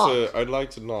will like knock. to. I'd like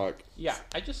to knock. Yeah,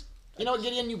 I just You know what,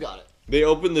 Gideon, you got it. They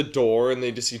open the door and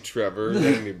they just see Trevor and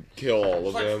they kill all There's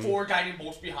of like them. 4 guiding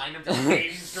bolts behind him, just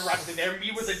aims directly there.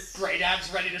 Me with a great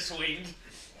axe ready to swing.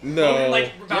 No. Logan,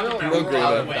 like, about to no barrel great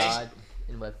out of axe. the way. God.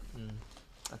 And what?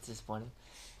 That's disappointing.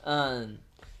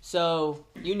 So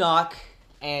you knock,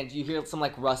 and you hear some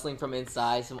like rustling from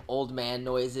inside, some old man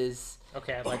noises,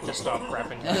 okay. I'd like to stop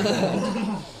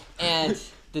prepping. and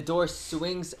the door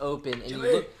swings open,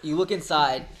 and you look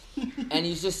inside, and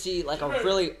you just see like a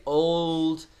really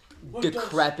old,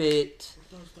 decrepit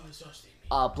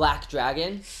black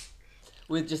dragon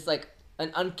with just like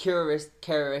an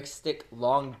uncharacteristic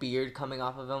long beard coming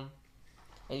off of him,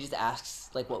 and he just asks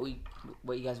like what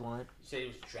you guys want. You said he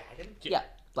was a dragon?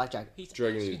 Black dragon. He's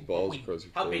Dragging asking these what balls we- across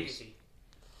your How big face. is he?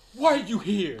 Why are you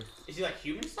here? Is he like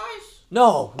human size?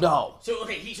 No. So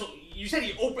okay, so you said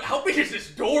he opened. How big is this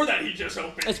door that he just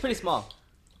opened? It's pretty small.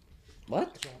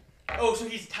 What? Oh, so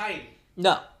he's tiny.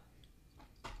 No.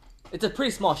 It's a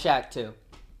pretty small shack too.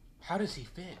 How does he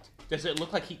fit? Does it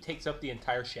look like he takes up the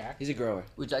entire shack? He's a grower.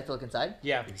 Would you like to look inside?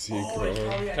 Yeah. Is he Oh, growing? it's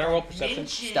probably like Can I roll perception?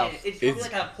 dimension. Stealth. It's probably It's-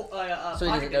 like a So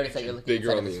he doesn't pocket notice that dimension. you're looking Bigger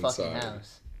inside on of his the fucking inside.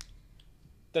 house.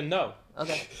 Then no.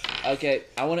 Okay. Okay,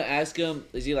 I want to ask him.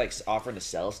 Is he like offering to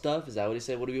sell stuff? Is that what he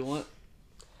said? What do we want?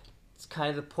 It's kind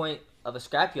of the point of a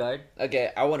scrapyard.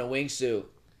 Okay, I want a wingsuit.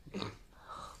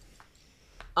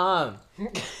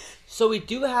 So we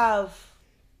do have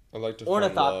I'd like to find love.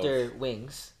 ornithopter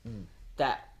wings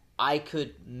that I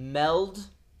could meld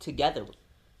together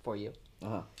for you.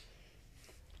 Uh-huh.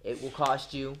 It will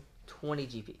cost you 20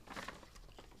 GP.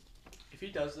 If he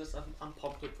does this, I'm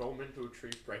pumped to throw him into a tree,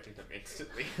 breaking him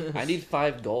instantly. I need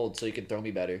 5 gold so you can throw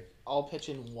me better. I'll pitch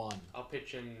in 1. I'll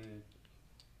pitch in.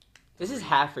 This is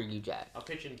half for you, Jack. I'll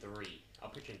pitch in 3. I'll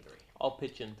pitch in 3. I'll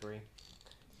pitch in 3.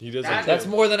 He doesn't. That's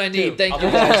more than I need. Two. Thank I'll you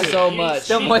do that guys too. so He much. needs-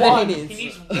 Still he more needs than one. he needs. He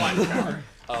needs 1 card.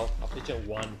 Oh, I'll pitch in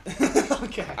 1.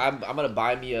 Okay. I'm gonna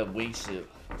buy me a wingsuit.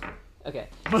 Okay.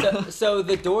 So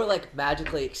the door like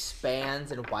magically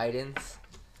expands and widens,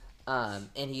 and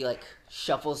he like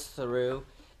shuffles through,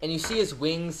 and you see his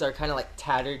wings are kind of like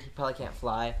tattered. He probably can't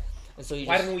fly, and so you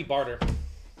Why just didn't we barter?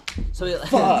 so he,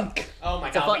 Fuck. Oh my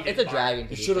it's a, god. we it's did a fire. dragon. You to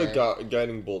be should have fair. got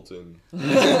guiding bolt in.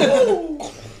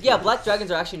 Yeah, black dragons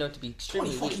are actually known to be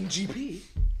extremely weak. GP.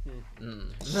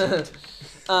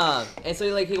 And so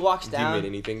he walks Do you down, mean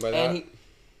anything by that?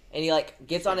 and he like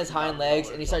gets on his hind legs,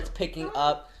 and he starts picking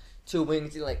up 2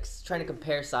 wings, and like trying to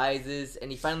compare sizes,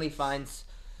 and he finally finds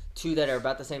 2 that are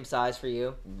about the same size for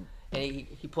you. And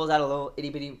he pulls out a little itty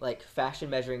bitty like fashion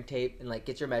measuring tape and like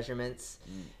gets your measurements,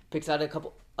 picks out a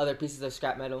couple other pieces of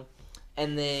scrap metal,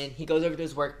 and then he goes over to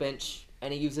his workbench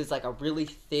and he uses like a really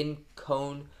thin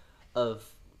cone of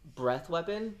breath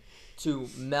weapon to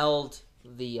meld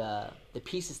the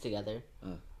pieces together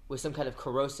with some kind of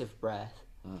corrosive breath.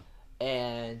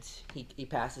 And he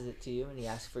passes it to you, and he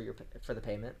asks for the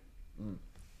payment.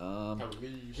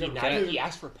 He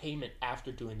asked for payment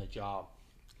after doing the job.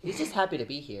 He's just happy to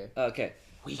be here. Okay.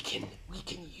 We can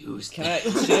use. Can I?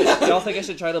 Should y'all think I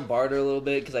should try to barter a little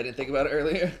bit because I didn't think about it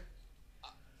earlier?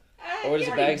 Or is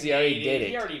it bad 'cause he already did it?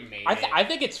 He already made I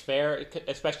think it's fair,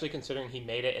 especially considering he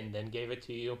made it and then gave it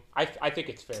to you. I think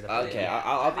it's fair to pay. Okay,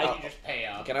 I think I'll you just pay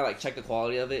up. can I like check the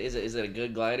quality of it? Is it a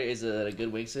good glider? Is it a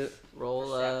good wingsuit?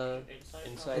 Roll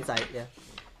Insight. insight, yeah.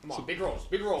 Come on, big rolls,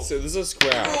 big rolls. So this is a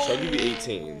scratch. I'll give you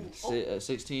 18.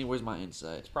 16. Where's my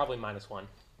insight? It's probably -1.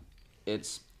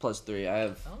 It's +3. I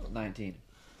have 19.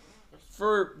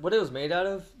 For what it was made out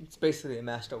of, it's basically a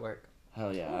masterwork.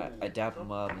 Hell yeah! I dap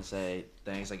him up and say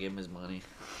thanks. I give him his money.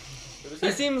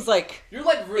 He seems like You're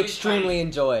like really extremely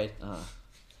enjoyed. Uh,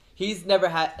 He's never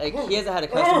had he hasn't had a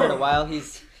customer in a while.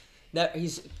 He's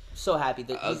so happy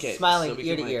that he's Okay, smiling so we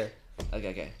ear can, to ear.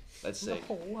 okay. That's sick.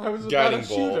 I was Guiding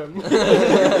bolt.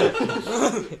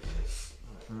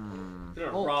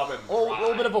 You're Oh, Robin. A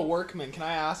little bit of a workman. Can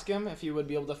I ask him if he would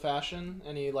be able to fashion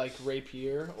any like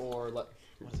rapier or what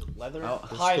is it, leather? Oh,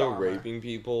 They're Hide still armor. raping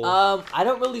people. I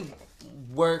don't really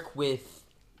work with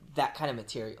that kind of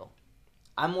material.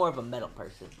 I'm more of a metal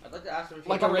person. I'd like to ask him if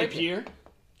Like a rapier.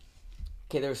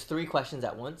 Okay, there was 3 questions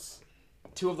at once.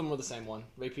 2 of them were the same one.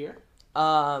 Rapier.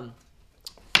 I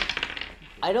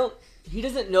don't. He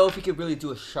doesn't know if he could really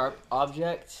do a sharp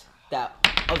object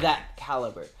of that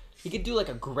caliber. He could do like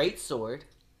a great sword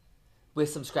with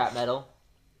some scrap metal.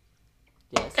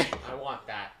 Yes. I want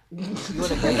that. You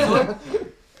want a great sword?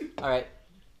 All right.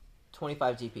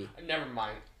 25 GP. Never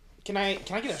mind. Can I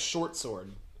get a short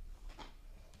sword?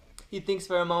 He thinks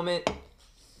for a moment.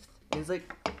 And he's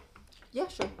like, "Yeah,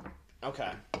 sure."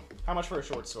 Okay. How much for a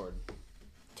short sword?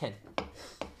 10.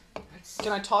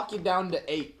 Can I talk you down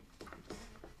to 8?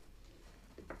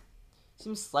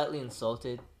 Seems slightly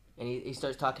insulted, and he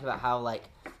starts talking about how like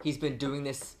he's been doing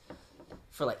this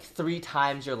for like 3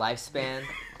 times your lifespan.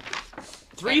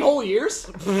 3 whole years?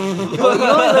 Well, you only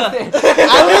lived there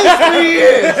at least 3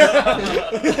 years.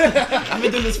 I've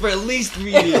been doing this for at least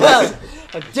 3 years.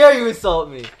 How dare you insult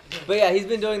me? But yeah, he's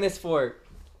been doing this for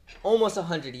almost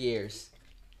 100 years,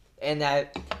 and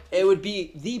that it would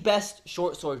be the best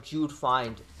short sword you would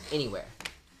find anywhere.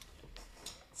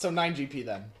 So 9 GP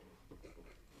then.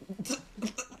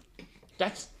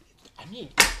 I mean,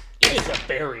 it is a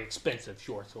very expensive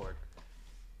short sword.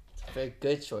 Very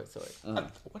good short sword.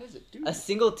 What does it do? A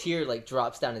single tear like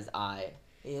drops down his eye.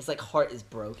 His like heart is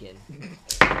broken.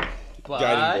 But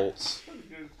Guiding bolts.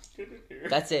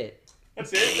 that's it.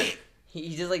 That's it.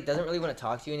 He just like doesn't really want to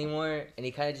talk to you anymore, and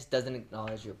he kind of just doesn't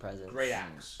acknowledge your presence. Great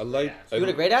axe. I like. You want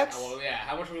a great axe? Well, yeah.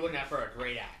 How much are we looking at for a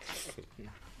great axe?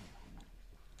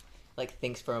 Like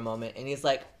thinks for a moment, and he's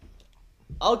like,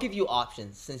 "I'll give you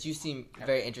options since you seem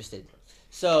very interested.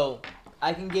 So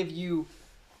I can give you,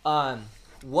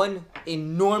 one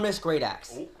enormous great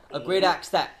axe, a great axe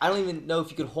that I don't even know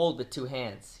if you could hold with 2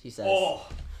 hands." He says. Oh,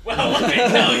 well, let me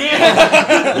tell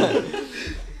you.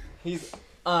 He's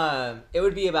it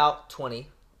would be about 20.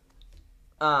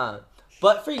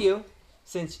 But for you,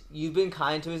 since you've been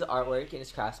kind to his artwork and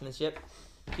his craftsmanship,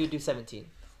 he would do 17.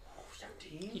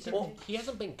 He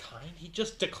hasn't been kind. He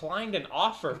just declined an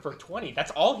offer for 20.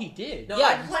 That's all he did. No, Yeah.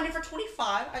 I declined it for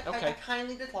 25. I Okay.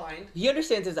 kindly declined. He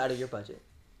understands it's out of your budget.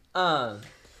 And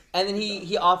then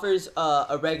he offers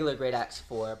a regular great axe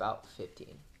for about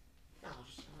 15. I'll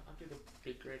do the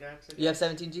big great axe. You have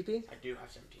 17 GP? I do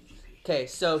have 17 GP. Okay,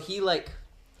 so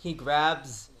he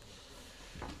grabs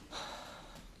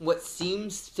what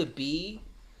seems to be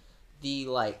the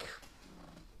like,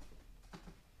 I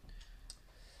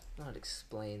don't know how to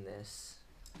explain this.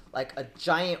 Like a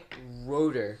giant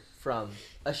rotor from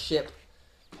a ship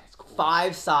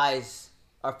 5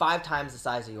 times the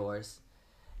size of yours.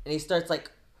 And he starts like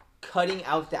cutting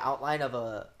out the outline of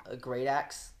a great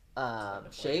axe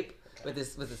shape with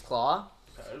his claw.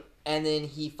 Okay. And then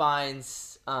he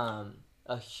finds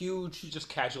a huge He just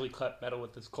casually cut metal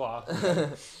with his claw.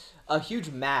 a huge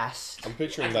mast. I'm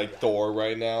picturing like Thor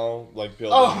right now, like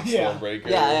building yeah. Stormbreaker.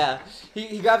 Yeah.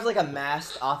 He grabs like a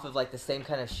mast off of like the same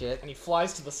kind of ship. And he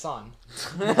flies to the sun.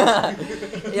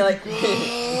 He like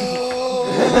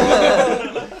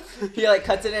he like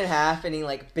cuts it in half, and he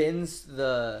like bends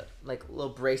the like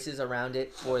little braces around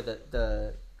it for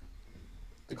the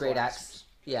great axe.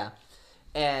 Yeah.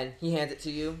 And he hands it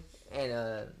to you,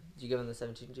 and you give him the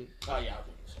 17G. Oh, yeah. I'll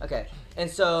do this. Okay. And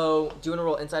so, do you want to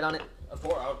roll insight on it? A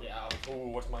 4? Ooh,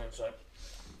 what's my insight?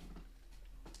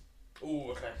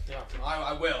 Ooh, okay. Yeah,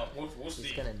 I will. We'll see.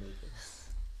 He's gonna need this.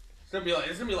 It's gonna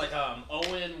be like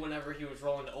Owen whenever he was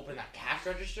rolling to open that cash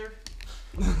register.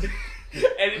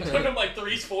 And it took him like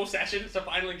 3 full sessions to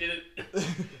finally get it.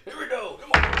 Here we go.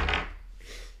 Come on.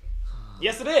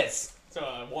 Yes, it is. So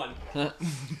 1.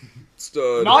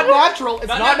 Stud. Not natural. It's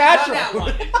not natural. Not that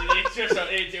one. It's just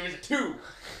it was a 2.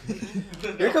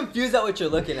 You're confused at what you're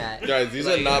looking at. Guys, these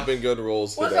have not been good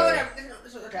rolls Well, today.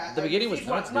 The beginning was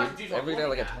nuts, dude. Every day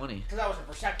like a 20. Because that was a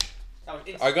perception. That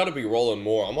was I gotta be rolling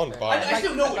more. I'm on fire. I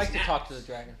still know I'd it's like to now. talk to the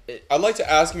dragon. I'd like to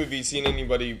ask him if he's seen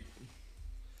anybody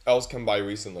else come by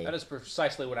recently. That is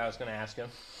precisely what I was going to ask him.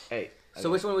 Hey. So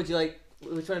which one would you like?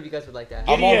 Which one of you guys would like to ask?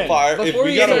 I'm on Gideon, fire. If before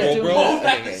we you got a start roll, doing bro. Both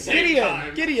at Okay. the same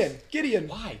time. Gideon.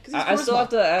 Why? Because I still have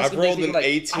to ask I've him rolled if he an can, like,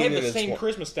 18 I have and the a same 20.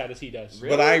 charisma status he does.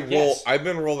 But I roll. Yes. I've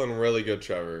been rolling really good,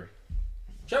 Trevor.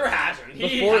 Trevor hasn't.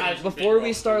 He before hasn't before been we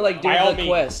wrong. start like doing By all the means.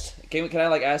 quest, can I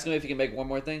like ask him if he can make one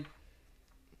more thing?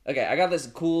 Okay, I got this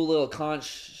cool little conch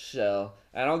shell.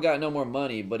 I don't got no more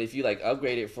money, but if you like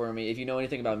upgrade it for me, if you know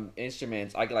anything about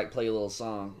instruments, I could like play a little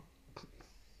song.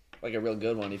 like a real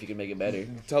good one if you can make it better.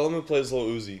 Tell him to play his little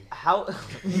Uzi. How?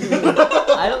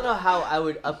 I don't know how I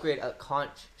would upgrade a conch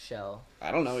shell.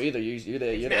 I don't know either. You're the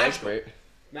magical. expert.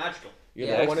 Magical. You're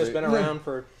Yeah, the One has expert. been around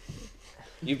for.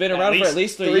 You've been around for at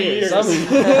least 3 years.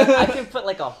 I can put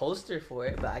like a holster for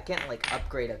it, but I can't like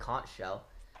upgrade a conch shell.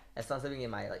 That's not something in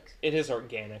my like. It is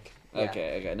organic. Yeah.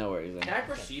 Okay, no worries then. Can I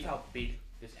perceive how big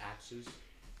this axe is?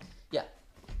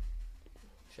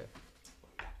 Sure.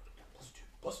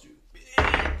 Plus two.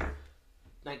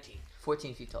 19.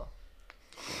 14 feet tall.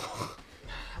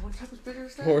 How many times bigger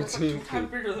is that? 14 That's like 2 feet.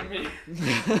 times bigger than me.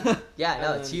 Yeah,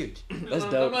 no, it's huge. That's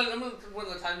dope. I'm gonna one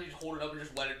of the times you just hold it up and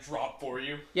just let it drop for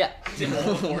you. Yeah. It's in all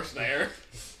the force there.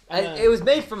 It was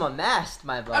made from a mast,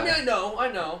 my boy. I mean, I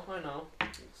know.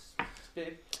 It's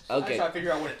big. I Okay. try to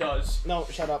figure out what it does. No,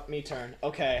 shut up. Me turn.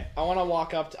 Okay, I want to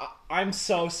walk up to... I'm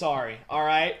so sorry,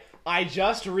 alright? I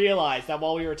just realized that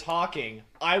while we were talking,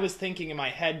 I was thinking in my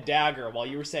head dagger while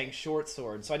you were saying short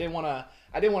sword, so I didn't want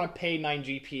to pay 9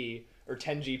 GP or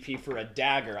 10 GP for a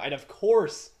dagger. I'd of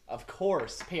course,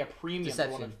 pay a premium for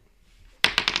one of...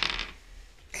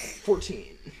 Deception.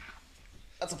 14.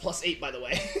 That's a +8, by the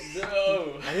way.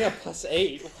 No. I got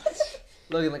 +8.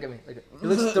 Logan, look at me. Look at me. He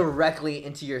looks directly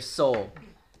into your soul.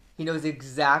 He knows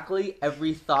exactly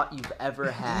every thought you've ever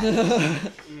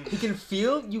had. He can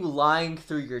feel you lying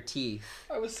through your teeth.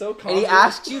 I was so And confident. he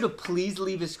asks you to please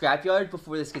leave his scrapyard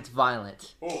before this gets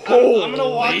violent. I'm gonna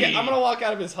walk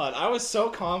out of his hut. I was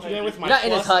so confident with my You're not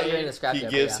in his hut, +8. you're in the scrapyard. He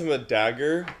but gives yeah. him a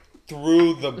dagger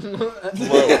through the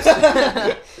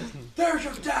throat. There's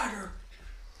your dagger.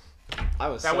 I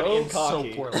was That so would end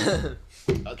cocky. so poorly.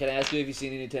 Can I ask you if you've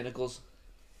seen any tentacles?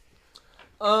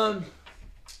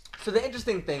 So the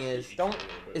interesting thing is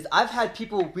I've had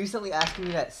people recently asking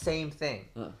me that same thing.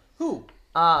 Who?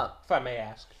 Uh, If I may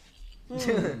ask.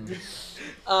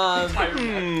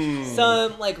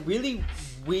 some like really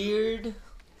weird,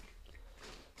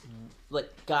 like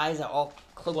guys that are all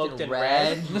cloaked in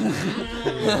red.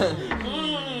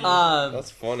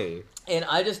 That's funny. And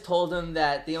I just told him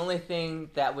that the only thing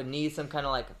that would need some kind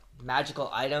of like magical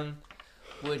item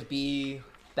would be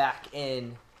back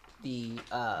in the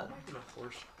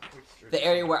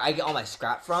area where I get all my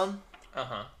scrap from.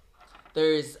 Uh-huh.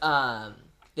 There's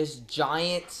this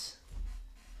giant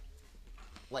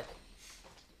like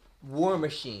war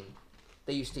machine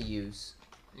they used to use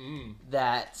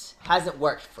that hasn't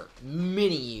worked for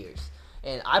many years,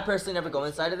 and I personally never go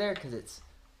inside of there because it's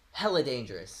hella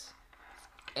dangerous,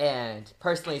 and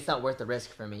personally it's not worth the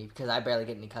risk for me because I barely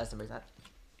get any customers.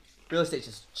 Real estate's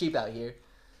just cheap out here.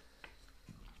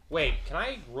 Wait, can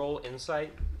I roll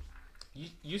insight?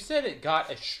 You said it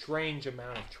got a strange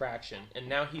amount of traction, and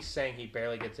now he's saying he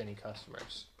barely gets any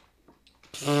customers.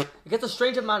 It gets a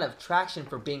strange amount of traction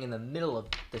for being in the middle of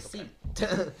the sea.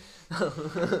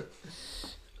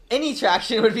 Any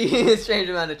traction would be a strange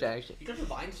amount of traction. You could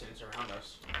divine sense around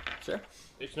us. Sure.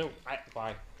 There's no...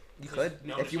 Why? You could.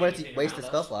 No, If you there's wanted to anything waste a around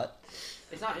spell us. slot.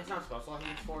 It's not spell slot.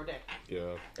 It's 4 a day.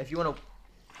 Yeah. If you want to...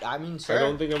 I mean, sure. I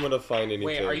don't think I'm gonna find anything.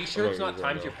 Wait, are you sure I'm it's not gonna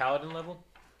times go your now. paladin level?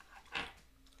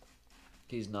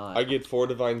 He's not. I get 4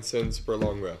 divine sense per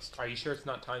long rest. Are you sure it's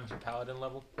not times your paladin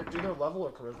level? It's either level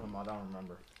or charisma mod. I don't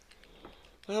remember.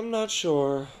 I'm not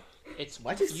sure. It's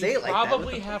Why'd you say it like that?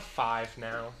 probably have 5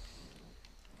 now.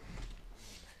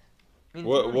 I mean,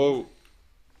 Whoa.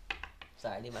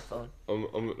 Sorry, I need my phone.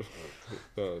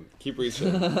 Keep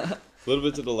reaching. A little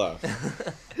bit to the left.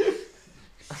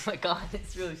 Oh my god,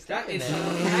 it's really stuck in there.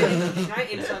 Can I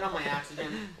insight on my axe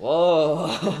again?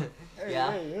 Whoa.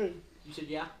 Yeah. You said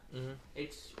yeah? Mhm.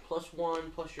 It's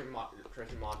 +1 plus your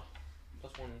charisma mod. +1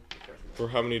 charisma. For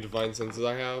how many divine senses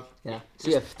I have? Yeah. So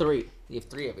you have 3. You have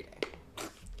 3 every day.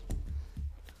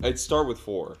 I'd start with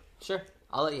 4. Sure.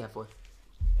 I'll let you have 4.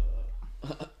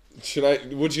 Should I?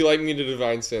 Would you like me to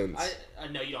divine sense?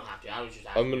 No, you don't have to. I was just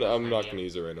asking. I'm not gonna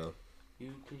use it right now.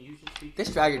 You can use it speak This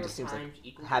 4 dragon just seems like times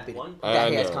equal to happy 1 that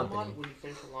he has know. company. when you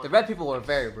finish a line. The red people were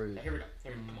very rude. Here we go.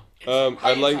 Come on.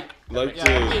 I'd like Insight.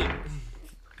 to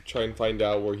try and find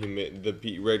out where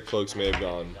the red cloaks may have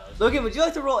gone. Logan, would you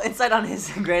like to roll insight on his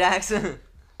great axe?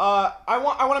 I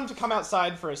want him to come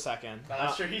outside for a second.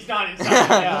 I'm sure he's not inside.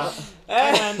 Yeah.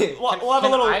 And we'll have a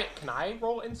little. Can I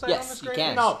roll insight on Yes, this you great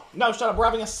can. axe? No, shut up. We're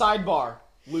having a sidebar,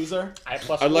 loser. I have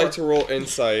 +4. I'd like to roll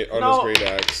insight on No. his great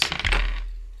axe.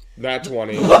 Nat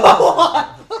 20.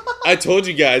 I told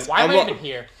you guys. Why am I'm I on, even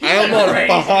here? I'm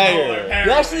on fire.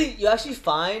 You actually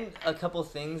find a couple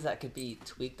things that could be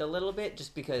tweaked a little bit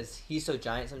just because he's so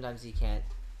giant. Sometimes he can't,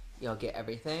 get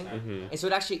everything, and so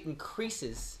it actually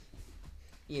increases,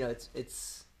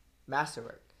 its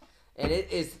masterwork, and it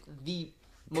is the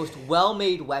most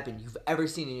well-made weapon you've ever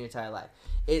seen in your entire life.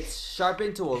 It's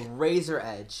sharpened to a razor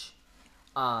edge.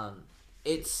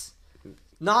 It's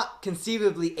not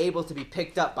conceivably able to be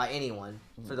picked up by anyone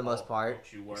for the most part,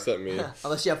 Except me.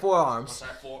 unless you have 4 arms.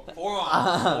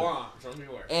 Forearms. Don't be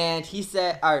worried. And he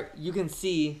said, or you can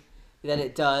see that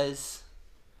it does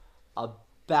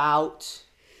about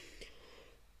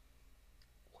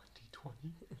 1d20.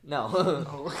 no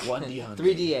 1d100.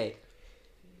 3d8.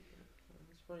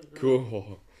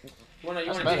 Cool. You want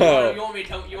better.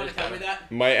 to tell me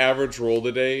that? My average roll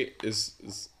today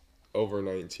is over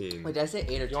 19. Wait, did I say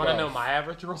 8 or 12? You want to know my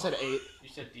average roll? I said 8. You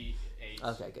said D8.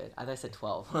 Okay, good. I thought I said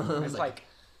 12. I was It's like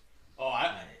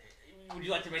would you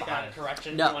like to make that a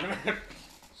correction? No.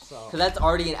 So because that's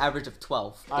already an average of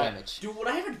 12 damage. Dude, would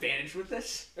I have advantage with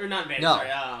this? Or not advantage, No. sorry,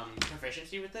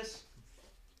 proficiency with this?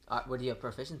 What do you have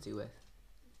proficiency with?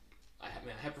 I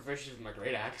have proficiency with my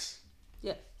great axe.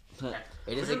 Yeah. Okay.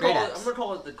 It is I'm a gonna great call axe. I'm gonna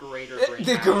call it the greater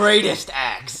The axe. greatest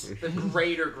axe. The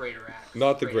greater axe.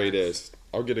 Not the Great axe. greatest.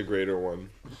 I'll get a greater one.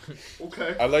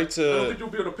 Okay. I'd like I don't to think you'll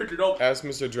be able to pick it up. ask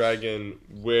Mr. Dragon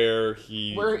where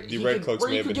the Red Cloaks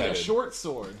may have been get a headed. short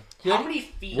sword. How many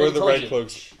feet? Where the of Red range?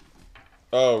 Cloaks...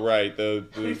 Oh, right. How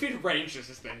many feet of range does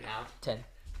this thing have? 10.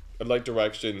 I'd like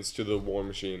directions to the war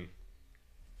machine.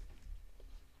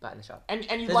 Bat in the shop. And you'd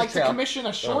There's like a to trail. commission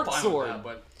a short Fine with sword. that,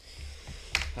 but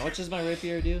How much does my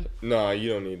rapier do? Nah, you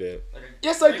don't need it. like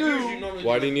Yes, I like, usually do. normally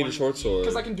Why do do you like need a one short feet. sword?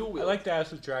 Because I can dual I wield. like to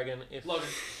ask the dragon if Logan.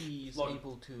 he's Logan.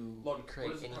 able to Logan, create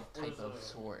what is- any what type is of the-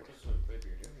 sword, what's the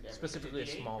rapier do? Yeah, specifically a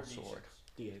D8 small or D6? sword.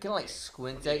 He kind of like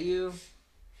squints at you,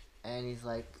 and he's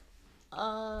like,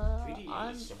 D8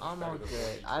 I'm is so much all better than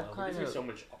good. 12. I've It kind gives me of so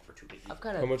much opportunity.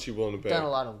 How much you willing to pay? done a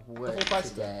lot of work whole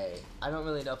price of it. today. I don't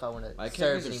really know if I want My to serve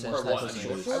character's any more sensitive types of to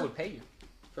what? swords. I would pay you.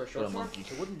 For a What short a sword? monkey.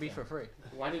 It wouldn't be for free.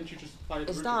 Why didn't you just buy it?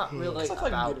 It's not really Because I can get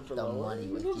about it for the lower. money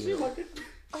with Doesn't seem you. like it.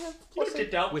 I have You plus don't 8.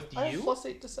 get down. With I have you? plus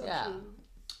 8 deception.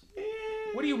 Yeah.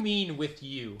 What do you mean with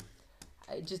you?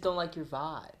 I just don't like your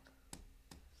vibe.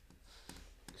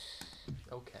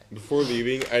 Okay. Before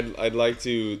leaving, I'd like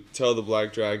to tell the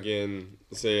Black Dragon,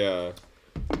 say,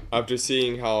 after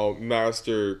seeing how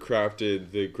Master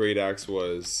crafted the Great Axe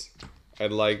was,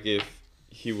 I'd like if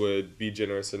he would be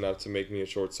generous enough to make me a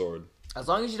short sword. As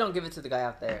long as you don't give it to the guy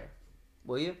out there.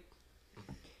 Will you?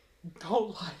 Don't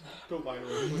lie. Don't lie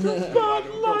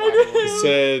to He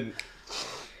said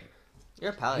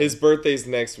You're a paladin. his birthday's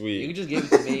next You week. can just give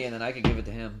it to me, and then I can give it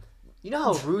to him. You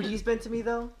know how rude he's been to me,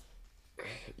 though?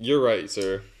 You're right,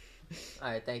 sir.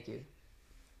 Alright, thank you.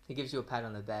 He gives you a pat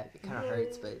on the back. It kind of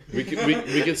hurts, but... We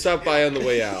could stop by on the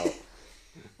way out.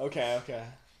 Okay.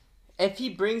 If he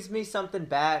brings me something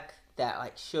back that,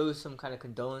 like, shows some kind of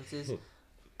condolences,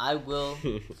 I will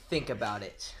think about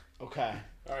it. Okay.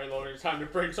 Alright, Logan, it's time to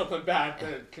bring something back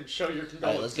that can show your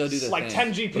Alright, let's go do condolences. this Like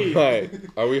thing. 10 GP. Right.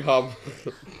 Are we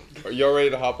Are y'all ready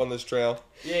to hop on this trail?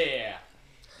 Yeah.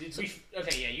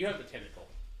 Okay, yeah, you have the tentacle.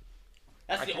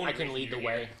 That's the only I can reason lead the you're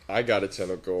way. here. I got a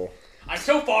tentacle.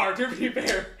 So far, to be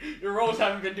fair, your rolls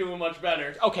haven't been doing much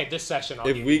better. Okay, this session. I'll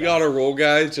If give we you that. got a roll,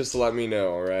 guys, just let me know,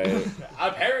 alright?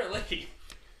 Apparently.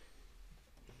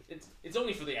 It's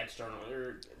only for the external,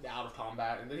 or the out of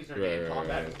combat, and then he's going to get in Right,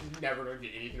 combat, right. and never going to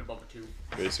get anything above a 2.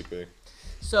 Basically.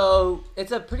 So,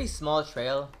 it's a pretty small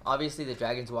trail. Obviously, the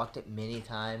dragons walked it many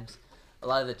times. A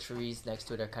lot of the trees next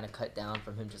to it are kind of cut down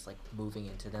from him just, like, moving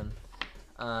into them.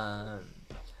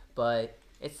 But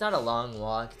it's not a long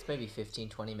walk. It's maybe 15,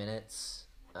 20 minutes.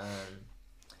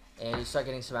 And you start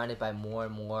getting surrounded by more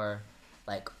and more,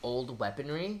 like, old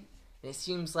weaponry. And it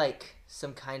seems like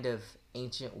some kind of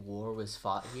ancient war was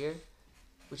fought here,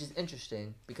 which is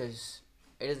interesting because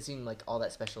it doesn't seem like all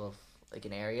that special of, like,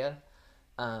 an area.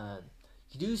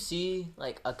 You do see,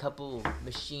 like, a couple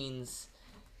machines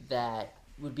that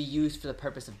would be used for the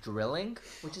purpose of drilling,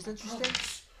 which is interesting.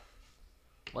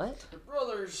 What? The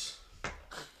brothers.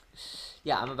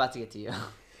 Yeah, I'm about to get to you.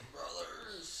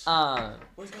 Brothers.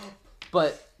 Wake up.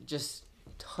 But just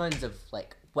tons of,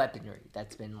 like, weaponry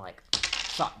that's been, like,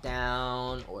 shot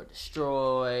down or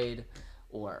destroyed,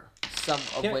 or some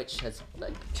of Can- which has,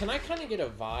 like... Can I kind of get a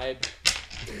vibe?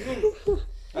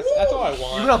 That's all I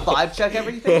want. You want to vibe check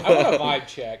everything? I want a vibe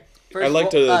check. First I'd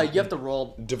like roll- to- you have to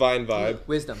roll Divine vibe.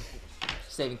 wisdom.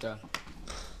 Saving throw.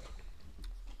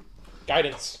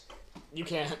 Guidance. You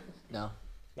can't. No.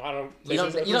 I don't. You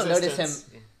don't notice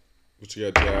him. What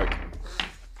you got, Jack?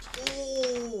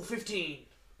 Ooh, 15.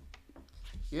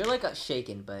 You're, like,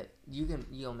 shaken, but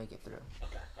you'll make it through.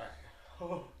 Okay,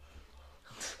 alright.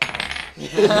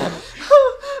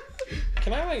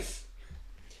 Can I like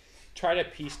try to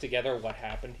piece together what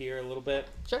happened here a little bit?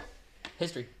 Sure.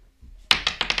 History.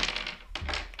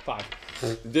 5.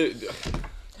 Dude,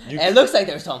 It looks like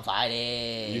there's some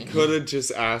fighting. You could have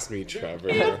just asked me, Trevor.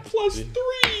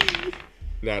 +3.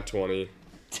 Nat 20.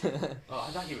 Oh,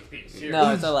 I thought he was being serious.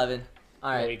 No, it's 11. All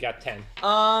Well, right. we got 10.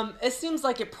 It seems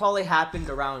like it probably happened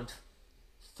around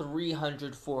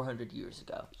 300, 400 years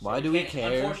ago. Why do we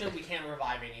care? Unfortunately, we can't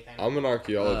revive anything. I'm an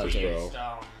archaeologist, Okay. bro. Just,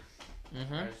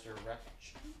 Mm-hmm.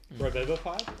 resurrection.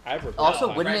 Revivify? I have revivify.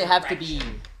 Also, wouldn't it have to be?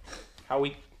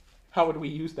 How would we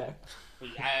use that? We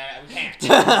can't. We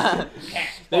can't.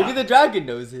 Maybe Fuck. the dragon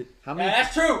knows it. How Yeah, many?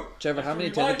 that's true. Trevor, how many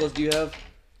That's true, tentacles do you have?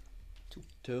 Two.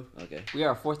 2? Okay. We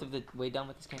are a fourth of the way done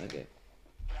with this campaign. Okay.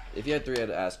 If you had 3,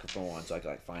 I'd ask for 1 so I could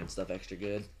like find stuff extra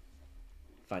good.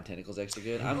 Find tentacles extra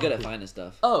good. I'm good at finding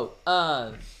stuff. Oh,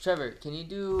 Trevor, can you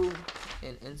do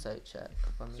an insight check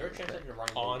for me Is there a chance that you're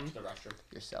running On. to the restroom?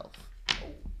 yourself?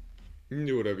 You can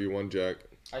do whatever you want, Jack.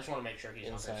 I just want to make sure he's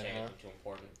not going to Inside, say huh? anything too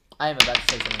important. I am about to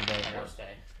say something very I gotta important.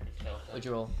 stay. until- What'd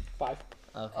you roll? 5.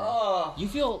 Okay. Oh. You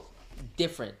feel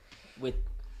different with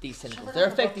these tentacles. Trevor They're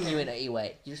got above affecting you 10. in a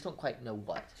way. You just don't quite know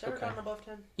what. Trevor Okay. gotten above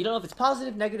 10? You don't know if it's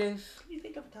positive, negative. Can you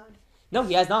think of a time? No,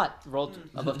 he has not rolled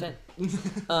above 10.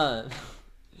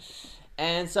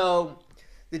 And so,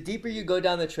 the deeper you go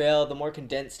down the trail, the more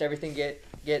condensed everything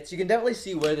gets. You can definitely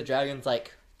see where the dragons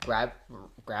like grab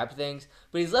things,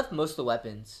 but he's left most of the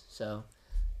weapons. So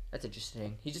that's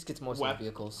interesting. He just gets most of the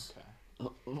vehicles,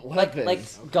 Weapons.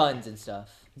 like guns and stuff.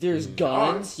 There's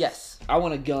guns. Yes. I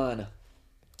want a gun.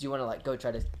 Do you want to like go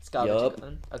try to salvage Yup. a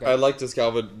gun? Okay. I'd like to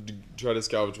try to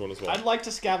salvage one as well. I'd like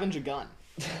to scavenge a gun.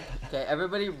 Okay.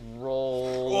 Everybody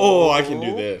roll. Oh, I can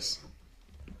do this.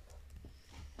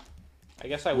 I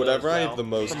guess I will. Whatever as I well, have the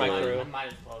most for my of. crew. I might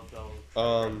as well go.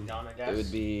 Done, I guess. It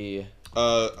would be.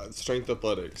 Strength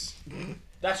athletics.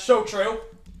 That's so true.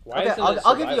 Why Okay, isn't I'll it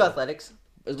give you survival? athletics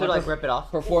Is to my like rip it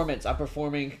off. performance. I'm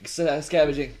performing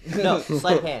scavenging. No,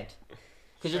 sleight of hand.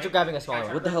 Because you're grabbing a smaller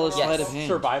one. What the hell is Yes. sleight of hand?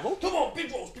 Survival? Come on,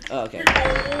 big rolls. Big, Oh, okay.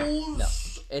 big rolls. No,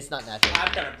 it's not natural.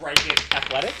 I'm gonna break it.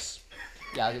 Athletics?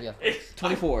 Yeah, I'll give you athletics.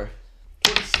 24.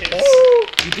 26.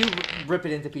 You do rip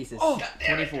it into pieces. Oh,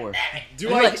 24. do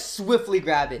you I like swiftly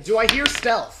grab it. do I hear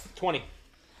stealth? 20.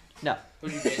 No,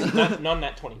 What'd you get? None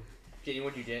that 20. Jenny,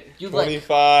 what'd you get? you like.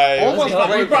 25. Almost Let's go.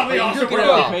 got You probably You also do get broke it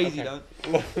off. Crazy, Okay.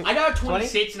 dog. I got a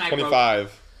 26 and I broke.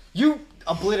 25. You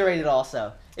obliterate it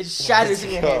also. It just shatters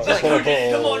in your hands. Let's Like,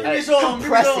 go. Come on, give me some.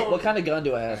 compress give me it. some. What kind of gun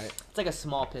do I have? it's like a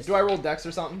small pistol. Do I roll dex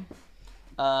or something?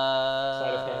 Sleight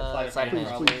of hand. Sleight of hand.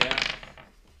 Probably, yeah.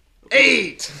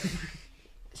 8.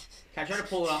 Can I try to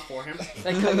pull it off for him?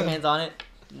 Like put your hands on it.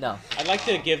 No. I'd like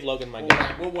to give Logan my What,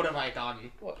 gun. what have I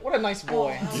gotten? What a nice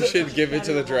boy. You should give it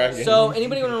to the dragon. So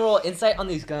anybody want to roll insight on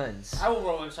these guns? I will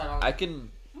roll inside on. I can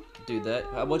do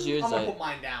that. What's your I'm gonna insight? put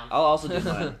mine down. I'll also do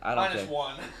mine. I don't Minus care.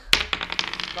 1.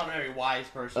 Not a very wise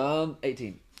person.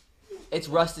 18. It's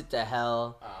rusted to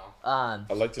hell. Oh.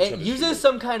 I'd like to try It to uses shoot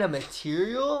some kind of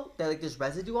material that like there's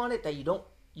residue on it that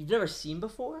you've never seen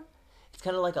before. It's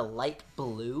kind of like a light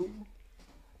blue.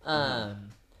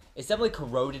 It's definitely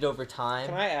corroded over time.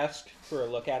 Can I ask for a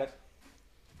look at it?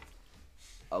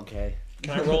 Okay.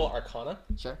 Can I roll Arcana?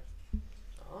 Sure.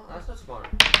 Oh, that's not smart.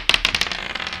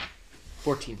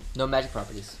 14. No magic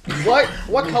properties.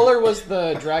 What color was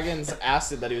the dragon's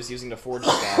acid that he was using to forge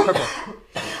the staff?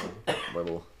 Purple.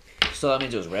 Purple. So that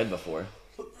means it was red before.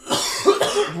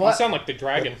 You sound like the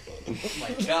dragon. Oh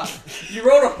my god. You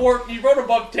wrote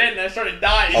above 10 and I started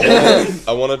dying.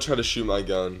 I want to try to shoot my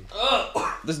gun. Ugh.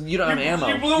 You don't have ammo.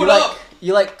 You blew You it like up.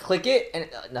 you like click it and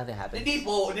nothing happens.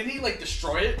 Did he like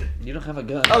destroy it? You don't have a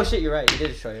gun. Oh shit, you're right. You did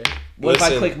destroy it. What if I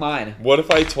Listen. click mine? What if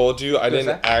I told you I What's didn't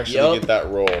that? actually Yup. get that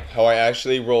roll? How I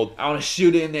actually rolled. I want to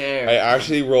shoot it in the air. I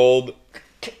actually rolled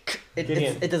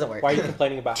Gideon, It doesn't work. Why are you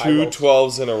complaining about high two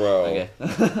rolls? 12s in a row.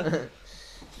 Okay.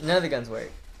 None of the guns work.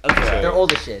 okay. They're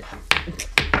old as shit.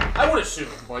 I would assume,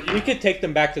 but We could take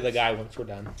them back to the guy once we're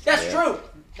done. that's Yeah. true.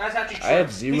 That's actually true. I have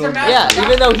These zero are Yeah, magic.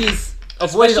 even though he's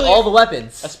avoided Especially- all the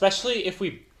weapons. Especially if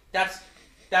we... That's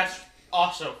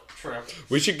also true.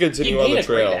 We should He continue on made the a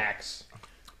great trail. axe.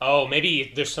 Oh,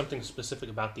 maybe there's something specific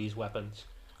about these weapons.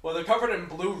 Well, they're covered in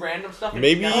blue random stuff. and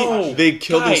Maybe you never touch it. they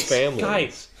killed his Guys, family.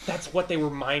 Guys, that's what they were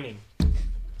mining.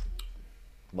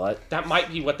 What? That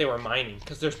might be what they were mining,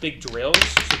 because there's big drills,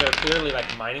 so they're clearly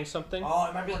like mining something. Oh,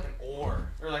 it might be like an ore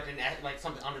or like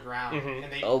something underground. Mhm.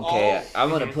 And they, Okay, oh, I'm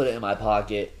gonna Mhm. put it in my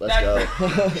pocket. Let's go.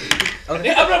 I'm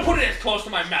gonna put it as close to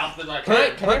my mouth as I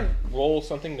can. Can I roll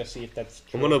something to see if that's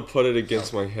I'm true? gonna put it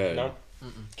against my head. No?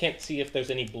 Can't see if there's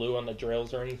any blue on the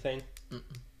drills or anything.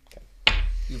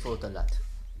 You vote a lot.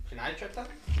 Can I check that?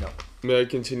 May I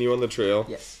continue on the trail?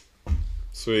 Yes.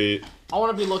 Sweet. I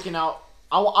want to be looking out.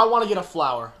 I want to get a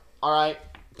flower. All right.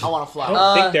 I want a I flower.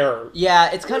 don't think there are.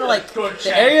 Yeah, it's kind of like Good the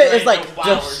check, area there is ain't like no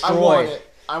flowers. I want destroyed.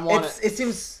 it. I want it. It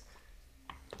seems.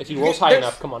 If he rolls high There's-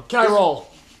 enough, come on. Can I roll?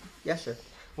 Yeah, sure.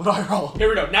 What do I roll? Here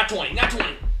we go. Nat 20. Nat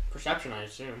 20. Perception, I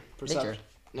assume. Perception.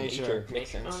 Nature.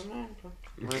 Makes sense.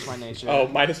 Where's my nature? Oh,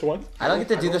 -1. I don't get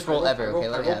to do this roll ever. Okay,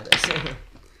 let me have this.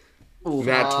 Ooh,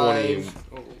 Nat 20.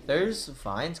 There's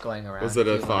vines going around. Was it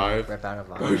a if you wanna 5? Rip out a Are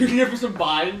vine. you here for some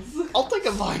vines? I'll take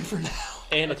a vine for now.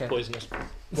 And it's Okay. poisonous.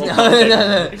 no,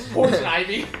 no. Poison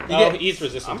ivy. Oh, he's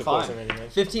resistant I'm to fine. poison anyway.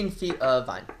 15 feet of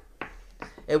vine.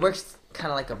 It works kind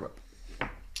of like a rope.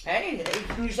 Hey,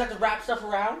 you just have to wrap stuff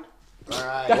around.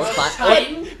 Alright. What's vine?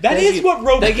 Tighten. That Thank is you. what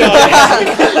rope Thank you.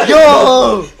 does.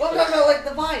 Yo! Well, no, like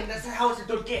the vine. That's how it's a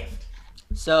good gift.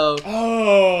 So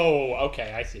Oh,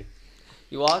 okay, I see.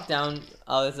 you walk down.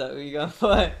 Oh, is that where you go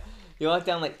for? You walk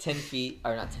down like 10 feet,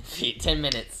 or not 10 feet, 10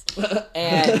 minutes,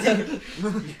 and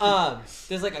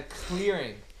there's like a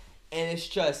clearing, and it's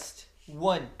just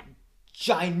one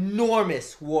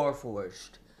ginormous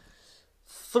warforged,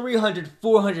 300,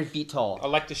 400 feet tall. I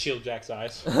like to shield Jack's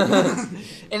eyes.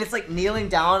 And it's like kneeling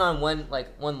down on one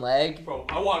leg. Bro,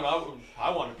 I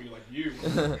want to be like you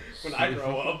when I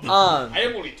grow up. Um, I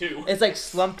am only 2. It's like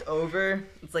slumped over.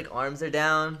 It's like arms are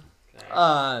down.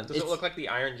 Does It's it look like the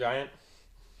Iron Giant?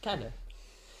 kinda.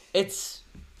 It's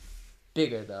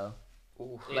bigger though.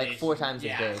 Like 4 times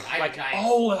as big. Like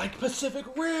like Pacific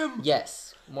Rim.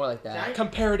 Yes, more like that. Giant-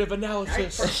 Comparative Can I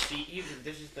analysis. first see you?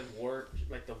 This is the wart,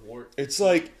 like the wart. It's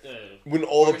like The when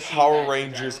all the War Machine Power that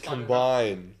Rangers Dragon Ball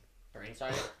combine. or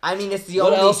inside it. I mean, it's the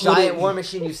What only else would giant it- war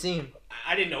machine you've seen.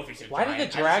 I didn't know if he said. Why did giant. the I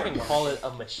just dragon heard call war it a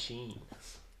machine?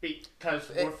 Because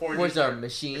Words are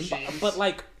machine, machines. But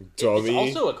like, it's Dummy.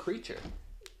 also a creature.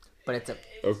 but it's a.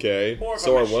 Okay, More of a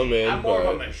so are machine. women, I'm more of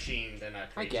a but machine than a I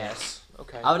creature. guess.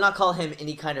 Okay. I would not call him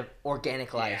any kind of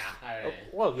organic life. Yeah,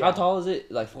 Well, yeah. How tall is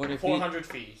it? Like 400 feet? 400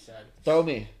 feet. He said. Throw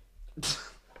me.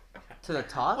 To the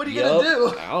top? What are you Yup. gonna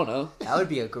do? I don't know. That would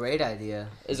be a great idea.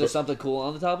 Is there something cool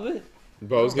on the top of it? I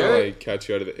was gonna There- like catch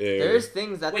you out of the air. There's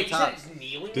things at Wait, the you said top. it's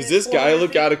kneeling? Does in this its guy 400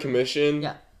 look feet? out of commission?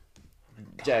 Yeah.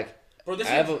 Jack, Bro, this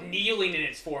I have is a- kneeling in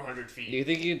its 400 feet. do you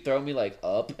think you can throw me like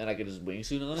up and I could just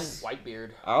wingsuit on it?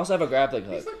 Whitebeard. I also have a grappling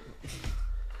hook.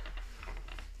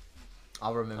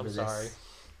 I'll remember I'm this. sorry.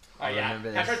 Oh, yeah.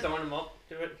 remember Have I this. throwing him up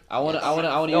to it? I want to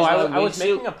use No, my I was wingsuit.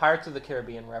 making a Pirates of the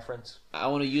Caribbean reference. I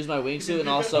want to use my wingsuit and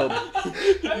also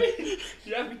I mean,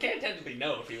 yeah, we can't technically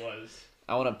know if he was.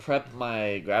 I want to prep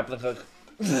my grappling hook.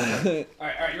 Alright, you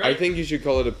I ready? think you should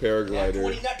call it a Not paraglider.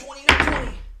 20, not 20, not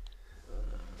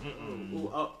 20.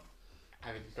 Ooh, oh. I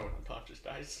haven't thrown unconscious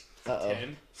dice. Uh-oh.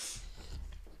 10.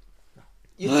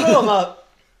 You throw him up,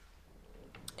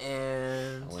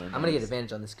 and I win. I'm gonna get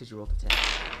advantage on this because you rolled a 10.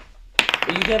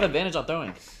 But you can have advantage on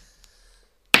throwing.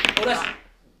 Oh,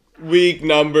 Weak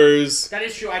numbers. that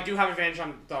is true. I do have advantage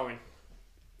on throwing.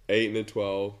 8 and a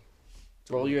 12.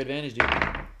 Roll your advantage, dude.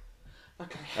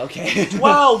 Okay. Okay.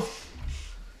 12!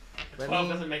 12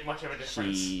 doesn't make much of a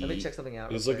difference. Let me check something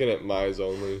out. He's real looking quick. at Mize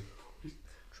only.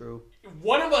 True.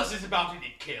 One of us is about to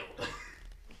get killed.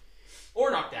 Or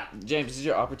knocked out. James, this is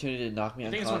your opportunity to knock me I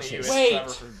think it's one of you. unconscious. It's Wait. Trevor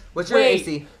for- What's your Wait.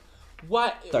 AC?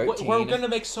 What? 13. We're gonna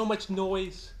make so much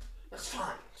noise. That's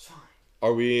fine. That's fine.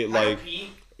 Are we I like? repeat,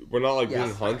 We're not like Yeah.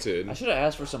 being hunted. I should have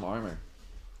asked for some armor.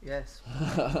 Yes.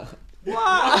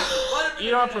 You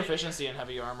don't have proficiency in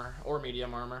heavy armor or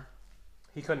medium armor.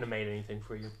 He couldn't have made anything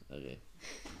for you. Okay.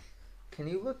 Can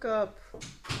you look up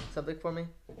something for me?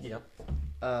 Yep.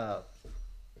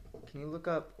 Can you look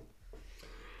up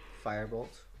Firebolt?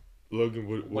 Logan,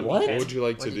 what What? would you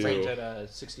like to What'd you Range do? at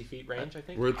 60 feet range, I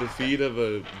think. We're at the feet of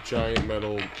a giant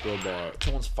metal robot.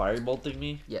 Someone's firebolting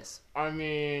me? Yes. I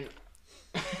mean,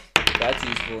 That's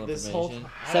useful this information.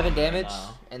 whole 7 damage, know.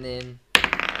 and then.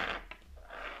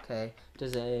 Okay.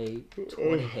 Does a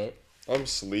 20 hit? I'm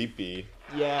sleepy.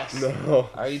 yes. No,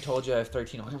 I already told you I have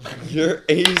 13 armor. your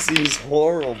AC's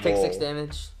horrible. Take 6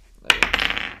 damage.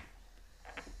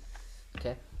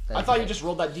 Okay. I thought you just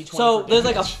rolled that d20. So for there's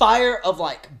like a damage. fire of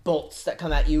like bolts that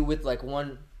come at you with like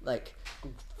one like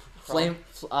flame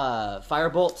fire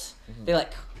bolts. They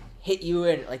like hit you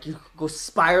and like you go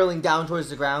spiraling down towards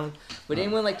the ground. Would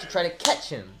anyone like to try to catch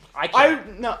him? I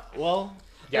can't. no. Well,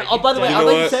 Yeah, Oh, by the way, You I'd know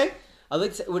like what?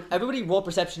 to say, would everybody roll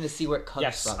perception to see where it comes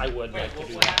yes, from? I would wait, like to what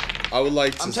do what that. happened? I would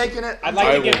like to. I'm taking it. I'd like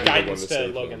I to give wouldn't have guidance one to to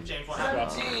save Logan. him. James, what as well.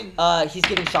 happened? He's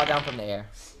getting shot down from the air.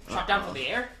 Shot down from the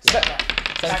air?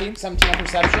 17 17 on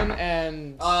perception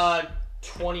and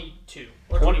 22.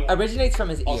 Or 21. originates from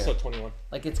his ear. Also 21.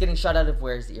 Like it's getting shot out of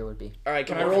where his ear would be. all right.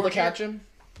 Can I roll to catch him?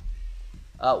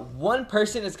 One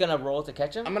person is gonna roll to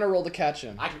catch him. I'm gonna roll to catch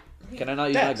him. I Can I not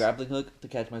use my Dex. grappling hook to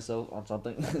catch myself on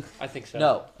something? I think so.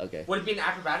 No, Okay. Would it be an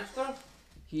acrobatics though?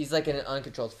 he's like in an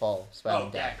uncontrolled fall, spiraling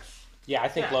Oh, down. Dex. Yeah, I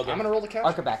think Yeah, Logan. I'm gonna roll the catch.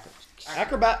 Acrobatics.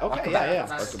 Acrobat. Okay, yeah.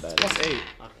 Acrobatics. Acrobatics. Plus 8.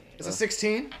 Okay. It's a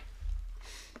 16.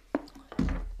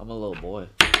 I'm a little boy.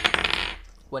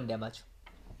 1 damage.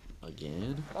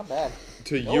 Again? Not bad.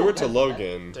 To you or to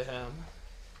Logan? To him.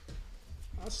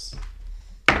 That's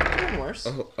even worse.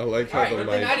 I like how Alright, the good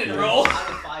thing I mic. didn't roll. Out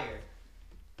of fire.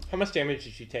 How much damage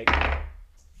did you take?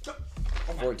 Oh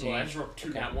my 14. God, I just rolled 2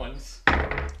 nat ones.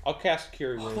 I'll cast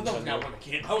Cure Oh, Wounds that was on nat you. one. I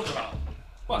can't. How's about?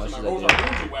 Plus, much my did rolls I are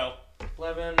doing too well.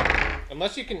 11.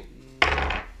 Unless you can.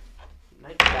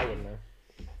 19. That wouldn't matter.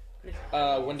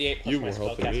 1d8 plus You my were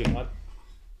helping spellcasting me. mod.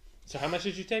 So how much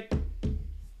did you take?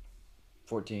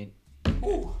 14.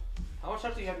 Ooh. How much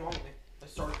health do you have normally?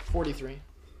 Let's start. 43.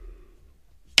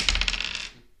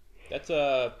 That's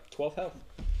 12 health.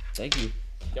 Thank you.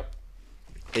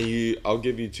 And I'll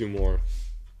give you 2 more.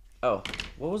 Oh,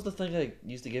 what was the thing I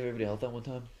used to give everybody health at one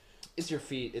time? It's your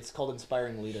feet. It's called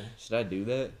Inspiring Leader. Should I do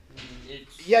that?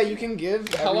 It's Yeah, you can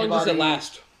give. How long does it everybody-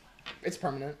 last? It's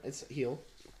permanent. It's heal.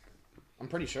 I'm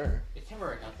pretty sure. It's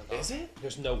temporary health though. Is it?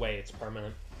 There's no way it's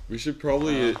permanent. We should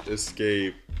probably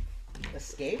escape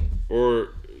Escape? or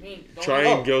I mean, don't try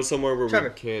Oh, and go somewhere where Trevor.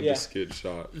 we can't Yeah. just get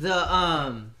shot.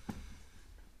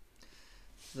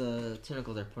 The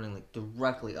tentacles are pointing like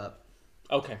directly up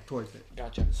Okay, towards it.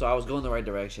 gotcha. So I was going the right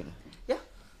direction.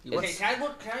 You Okay, want-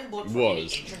 can I look for any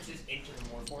Was. entrances into the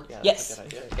Morphort? Yeah, Yes. that's a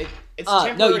good idea. It's no,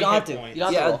 temporary you don't have hit to. points. You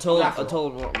don't have Yeah, to until roll. You don't have to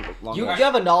until long You rest.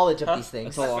 have a knowledge of Huh? these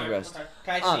things. Until long rest. Okay.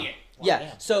 Can I see it? Yeah.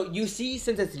 damn. So you see,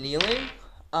 since it's kneeling,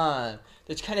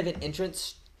 there's kind of an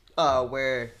entrance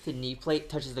where the knee plate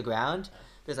touches the ground.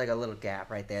 There's like a little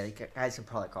gap right there. You guys can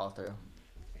probably crawl through.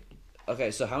 Okay,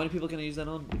 so how many people can I use that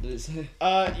on? Did it say?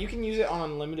 You can use it on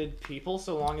unlimited people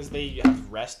so long as they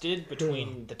have rested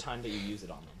between the time that you use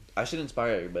it on them. I should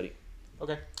inspire everybody.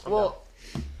 Okay. Well,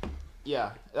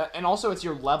 yeah, and also it's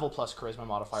your level plus charisma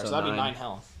modifier, so, So that'd be 9. 9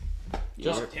 health.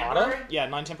 Just Yeah. auto? Yeah,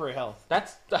 9 temporary health.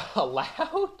 That's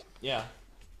allowed? Yeah.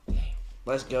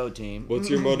 Let's go, team. What's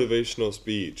your motivational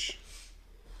speech?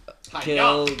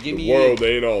 Kill. Give The me. world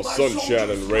ain't all sunshine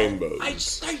and rainbows.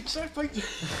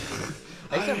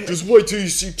 Just wait till you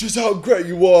see just how great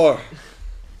you are.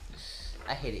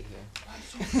 I hate it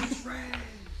here.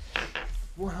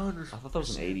 100. I thought that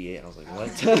was an 88. I was like, what?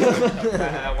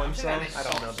 That one song? I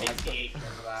don't know. 88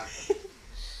 for that.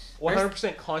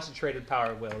 100% concentrated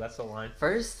power will. That's the line.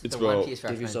 First, It's the One about- Piece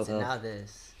give reference, yourself and health. now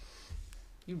this.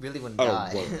 You really want to Oh,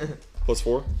 die. what? Plus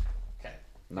 4? Okay.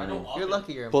 Can I go 9. up You're and-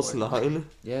 lucky you're Plus important. 9?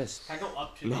 Yes. Can I go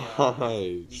up to the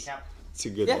Nice. kneecap? It's a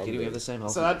good Yeah. number. Kitty, we have the same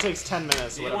health. So that takes 10 minutes.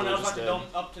 Does Whatever anyone we else just like to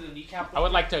did. go up to the kneecap? I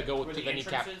would like to go Where to the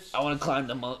kneecap. entrance is? I want to climb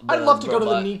the. I'd love to go to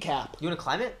the robot. kneecap. You want to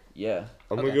climb it? Yeah.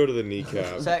 I'm gonna Okay. go to the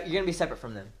kneecap. So you're gonna be separate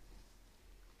from them.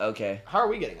 Okay. How are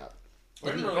we getting up?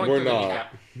 We're Going We're to the not.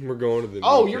 kneecap. We're going to the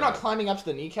Oh, kneecap. you're not climbing up to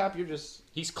the kneecap. You're just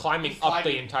He's climbing He's up the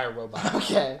climbing. entire robot.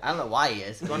 okay. I don't know why he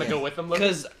is. You want to go with him, Logan?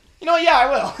 Because You know what? Yeah,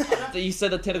 I will. you said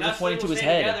the tentacle That's pointed when to we'll his stay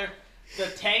head. together. The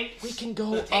tanks, We can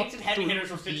go the tanks up and heavy through hitters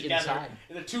will stay the together, inside.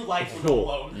 and the 2 lights will go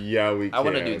alone. Yeah, we can. I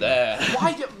want to do that.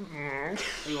 Why do...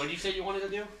 Wait, what did you say you wanted to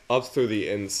do? Up through the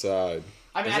inside.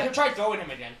 I mean, Is I that- could try throwing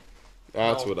him again.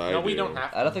 That's No, what I No, do. we don't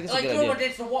have to. I don't think it's a Like, good throw him idea.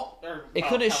 against the wall. Or, It oh,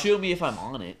 couldn't hell. shoot me if I'm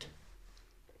on it.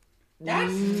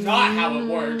 That's not how it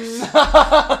works.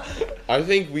 I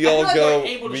think we I feel all like go. we're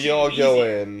able to We shoot all go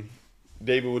easy. in.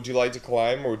 David, would you like to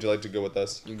climb or would you like to go with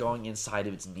us? You're going inside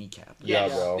of its kneecap. Yeah,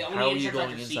 Yes. bro. The only How are you entrance I going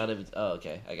can see. inside of its? Oh,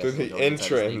 okay. I guess Through we'll the go inside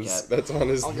its entrance kneecap. that's on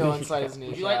his I'll go inside his Would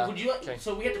kneecap. you like? Would you like? Okay.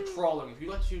 So we have to crawl in. If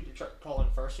you let you crawl in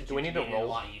first, Do we need to make it roll? A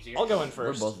lot easier. I'll go in We're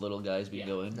first. both little guys. We Yeah.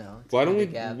 go in. No. it's Why a don't we?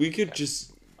 big gap. We could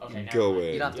just Okay, never go mind.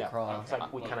 in. You don't have to Yeah. crawl. It's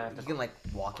like we kind of have You to can like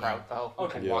walk in. crowd. Oh, we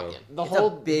Okay. can Yeah. walk in. The It's whole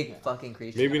a big fucking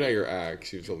creature. Maybe not your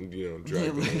axe. You drag it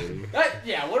in.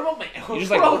 Yeah. What about my? You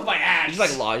just What like- about my axe? You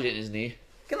just like lodge it in his knee. You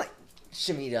can like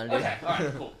shimmy it under. Okay. All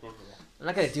right. Cool. I'm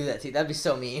not gonna do that to you. That'd be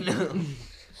so mean.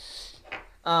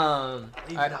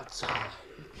 Alright. outside.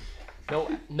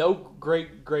 No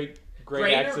great Greater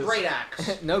axes. great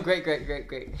axe. No, great.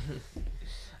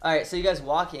 Alright, so you guys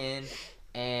walk in,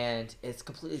 and it's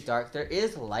completely dark. There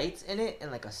is lights in it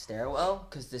and like a stairwell,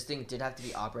 because this thing did have to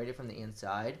be operated from the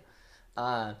inside.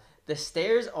 The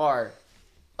stairs are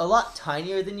a lot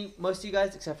tinier than most of you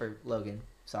guys, except for Logan.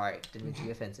 Sorry, didn't mean to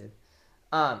be offensive.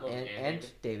 Logan And and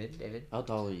David. How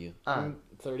tall are you?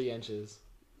 30 inches.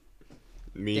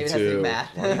 Me David has to do too.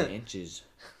 math. 20 inches.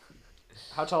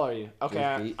 How tall are you?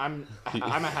 Okay, 3 feet. I'm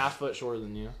a half foot shorter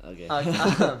than you. Okay.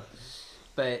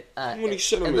 But How many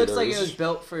it looks like it centimeters? was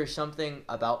built for something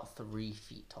about 3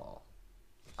 feet tall.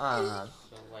 So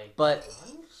like. But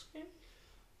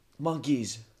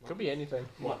Monkeys. Could be anything.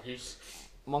 Monkeys.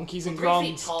 Monkeys and 3 feet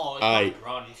grunts. tall. It's I not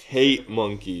grunts. hate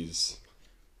monkeys.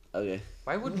 Okay.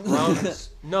 Why would grungs?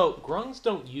 No, grungs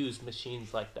don't use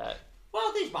machines like that.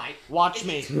 Well, these might. Watch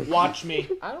me. Watch me.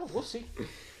 I don't. We'll see.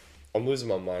 I'm losing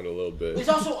my mind a little bit. He's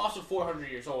also 400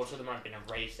 years old, so there might have been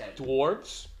a race that.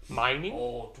 Dwarves mining.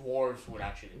 Oh, dwarves would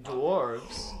actually.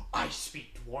 Dwarves. I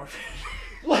speak dwarf.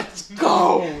 Let's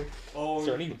go. Oh, Is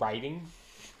there any writing?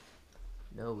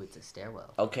 No, it's a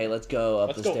stairwell. Okay, let's go up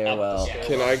Let's the go up the stairwell. stairwell.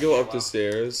 Can I go up the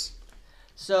stairs?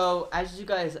 So as you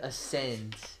guys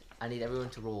ascend, I need everyone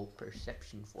to roll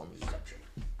perception for me.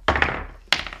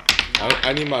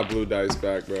 I need my blue dice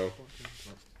back, bro.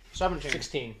 17.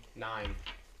 16. 9.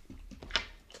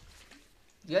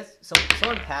 You guys,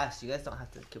 someone passed. You guys don't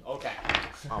have to. Okay.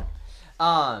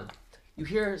 You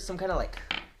hear some kind of like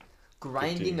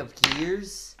grinding 15. of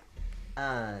gears,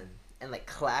 and like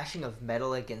clashing of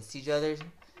metal against each other,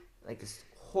 like this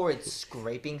horrid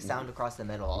scraping sound across the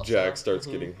metal. Also, Jack starts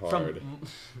getting from hard.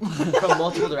 from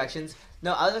multiple directions.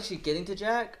 No, I was actually getting to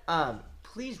Jack.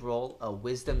 Please roll a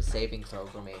wisdom saving throw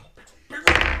for me.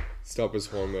 Stop his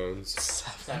hormones.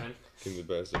 7. Give the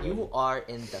best of him. You are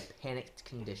in the panicked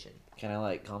condition. Can I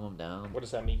like calm him down? What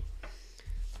does that mean?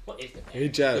 What is the Hey,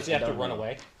 Jack. Does he have to don't run know.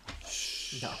 away?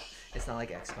 No, it's not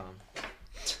like XCOM.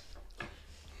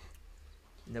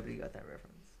 Nobody got that reference.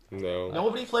 No.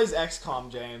 Nobody plays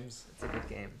XCOM, James. It's a good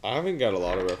game. I haven't got a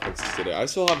lot of references today. I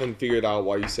still haven't figured out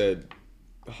why you said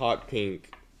hot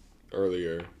pink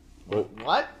earlier. What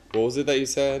What? was it that you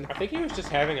said? I think he was just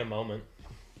having a moment.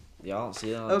 Y'all don't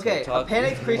see it on Okay, a TikTok?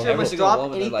 panicked creature Every must single drop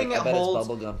woman, they're anything like, it I bet it's holds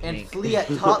bubblegum and pink. flee at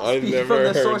top I've speed never from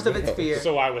the heard source of its that. fear,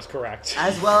 So I was correct.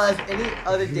 as well as any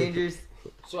other dangers.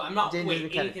 So I'm not. Dangerous Wait,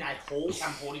 mechanic. anything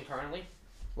I'm holding currently?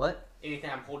 What?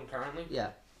 Anything I'm holding currently? Yeah,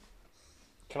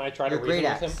 Can I try to your reason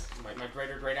great with him? axe.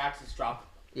 My great axe is dropped.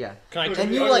 Yeah, Can I? Okay.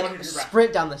 and the you only like one who can rap.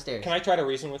 sprint down the stairs. Can I try to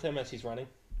reason with him as he's running?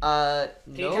 Can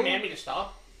you No. command me to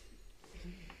stop?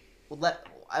 Well,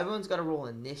 everyone's got to roll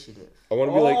initiative. I want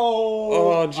to be like,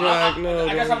 oh, Jack, no,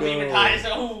 I guess don't I'm leaving go. guys.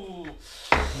 Ooh.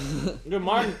 Dude,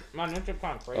 my ninja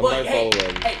pants, right? I Look, might hey, follow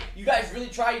him. hey, you guys really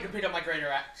try. You can pick up my greater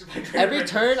axe. My greater Every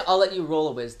axe. turn, I'll let you roll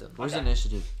a wisdom. Where's Okay.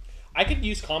 initiative? I could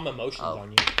use calm emotions Oh.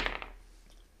 on you.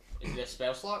 Is it a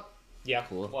spell slot? Yeah.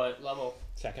 Cool. What level?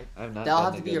 Second. I have not That'll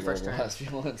gotten have to a be your good first roll the turn. last few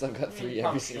months. I've got 3 every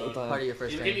Probably single should. time. Part of your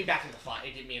first It'll turn. get me back in the fight.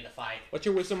 It'll get me in the fight. What's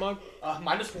your wisdom mug?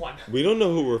 -1. We don't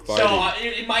know who we're So fighting.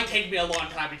 it might take me a long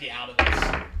time to get out of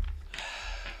this.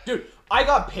 Dude, I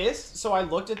got pissed, so I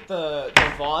looked at the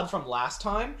VOD from last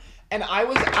time, and I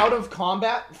was out of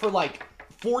combat for like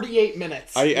 48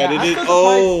 minutes. I Yeah, edited. after the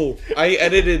Oh, I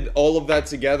edited all of that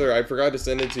together. I forgot to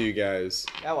send it to you guys.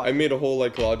 Yeah, I made a whole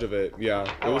like collage of it. Yeah,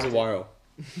 I it was a watched it. while.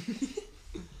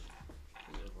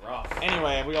 Rough.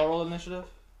 Anyway, have we all rolled initiative?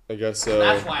 I guess so.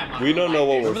 That's why I'm not We don't know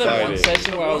what we're Remember that one fighting.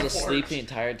 session where I was Warforged. asleep the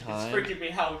entire It's time? freaking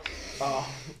me out. Oh.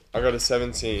 I got a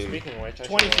 17. Speaking of which, I should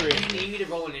 23. roll. Do you need me to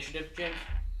roll initiative, James?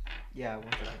 Yeah,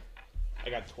 one second. I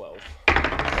got 12. I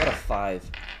got a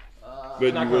 5. But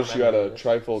you not wish gonna you had a remember this.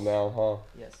 trifold now, huh?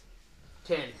 Yes.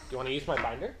 10. Do you want to use my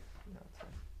binder? No, it's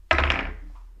fine. I have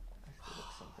to look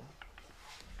something.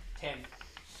 10.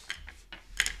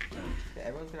 Yeah,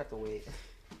 everyone's gonna have to wait.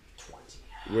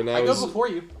 20. When I I go was before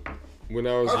you. when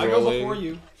I was I go rolling, before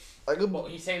you. Well,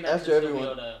 he's saying that After to everyone. be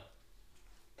able to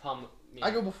palm me.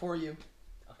 I go before you.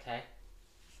 Okay.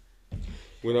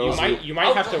 when I You was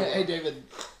might have to. Hey, David.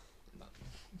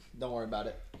 Don't worry about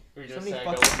it. We're just Somebody saying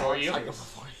go fucking before talks. you. I go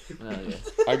before you. Oh,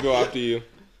 yeah. I go after you.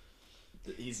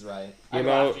 He's right. I When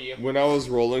go I after you. when I was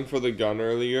rolling for the gun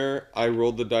earlier, I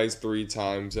rolled the dice 3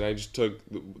 times and I just took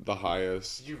the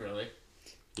highest. Did you really?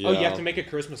 Yeah. Oh, you have to make a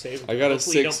charisma save. I got a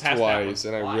Hopefully you don't 6 pass that one, twice,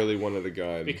 and I Why? really wanted a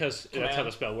gun. because that's how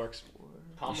the spell works.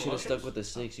 Palm You should have emotions? stuck with the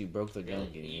 6. You broke the gun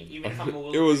Really? game. Even if I'm a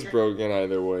little It was weaker? broken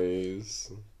either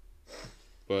ways.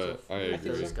 But I I think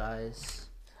agree. these guys.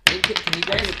 Hey, can you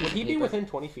grab me a piece Would of he be paper? within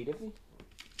 20 feet of me?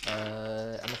 On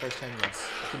the first turn, yes.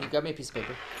 Can you grab me a piece of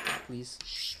paper, please?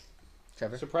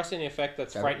 Trevor? Suppressing the effect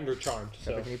that's Trevor? frightened or charmed.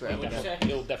 So Trevor, can you it'll grab me a What'd you definitely,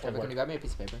 say? it'll Trevor, definitely can you work. grab me a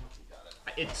piece of paper?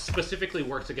 It specifically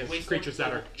works against Wait, creatures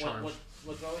that are charmed.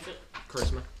 What throw is it?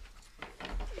 Charisma.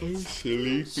 Oh,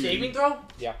 silly. Saving throw?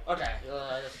 Yeah. Okay,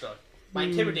 that's good. My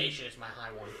intimidation is my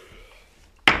high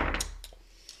one.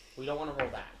 We don't want to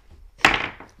roll that.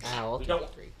 I'll We take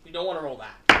don't- 3. We don't want to roll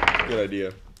that. Good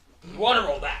idea. You want to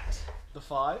roll that. The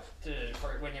 5?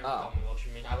 For when you're Oh.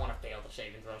 I mean, I want to fail the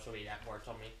saving throw so that works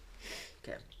on me.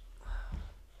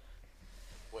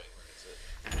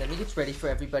 Let me get ready for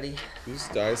everybody. These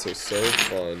dice are so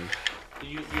fun. Did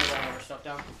you write all our stuff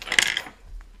down?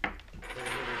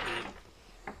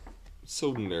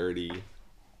 So nerdy.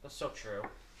 That's so true.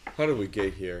 How did we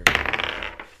get here?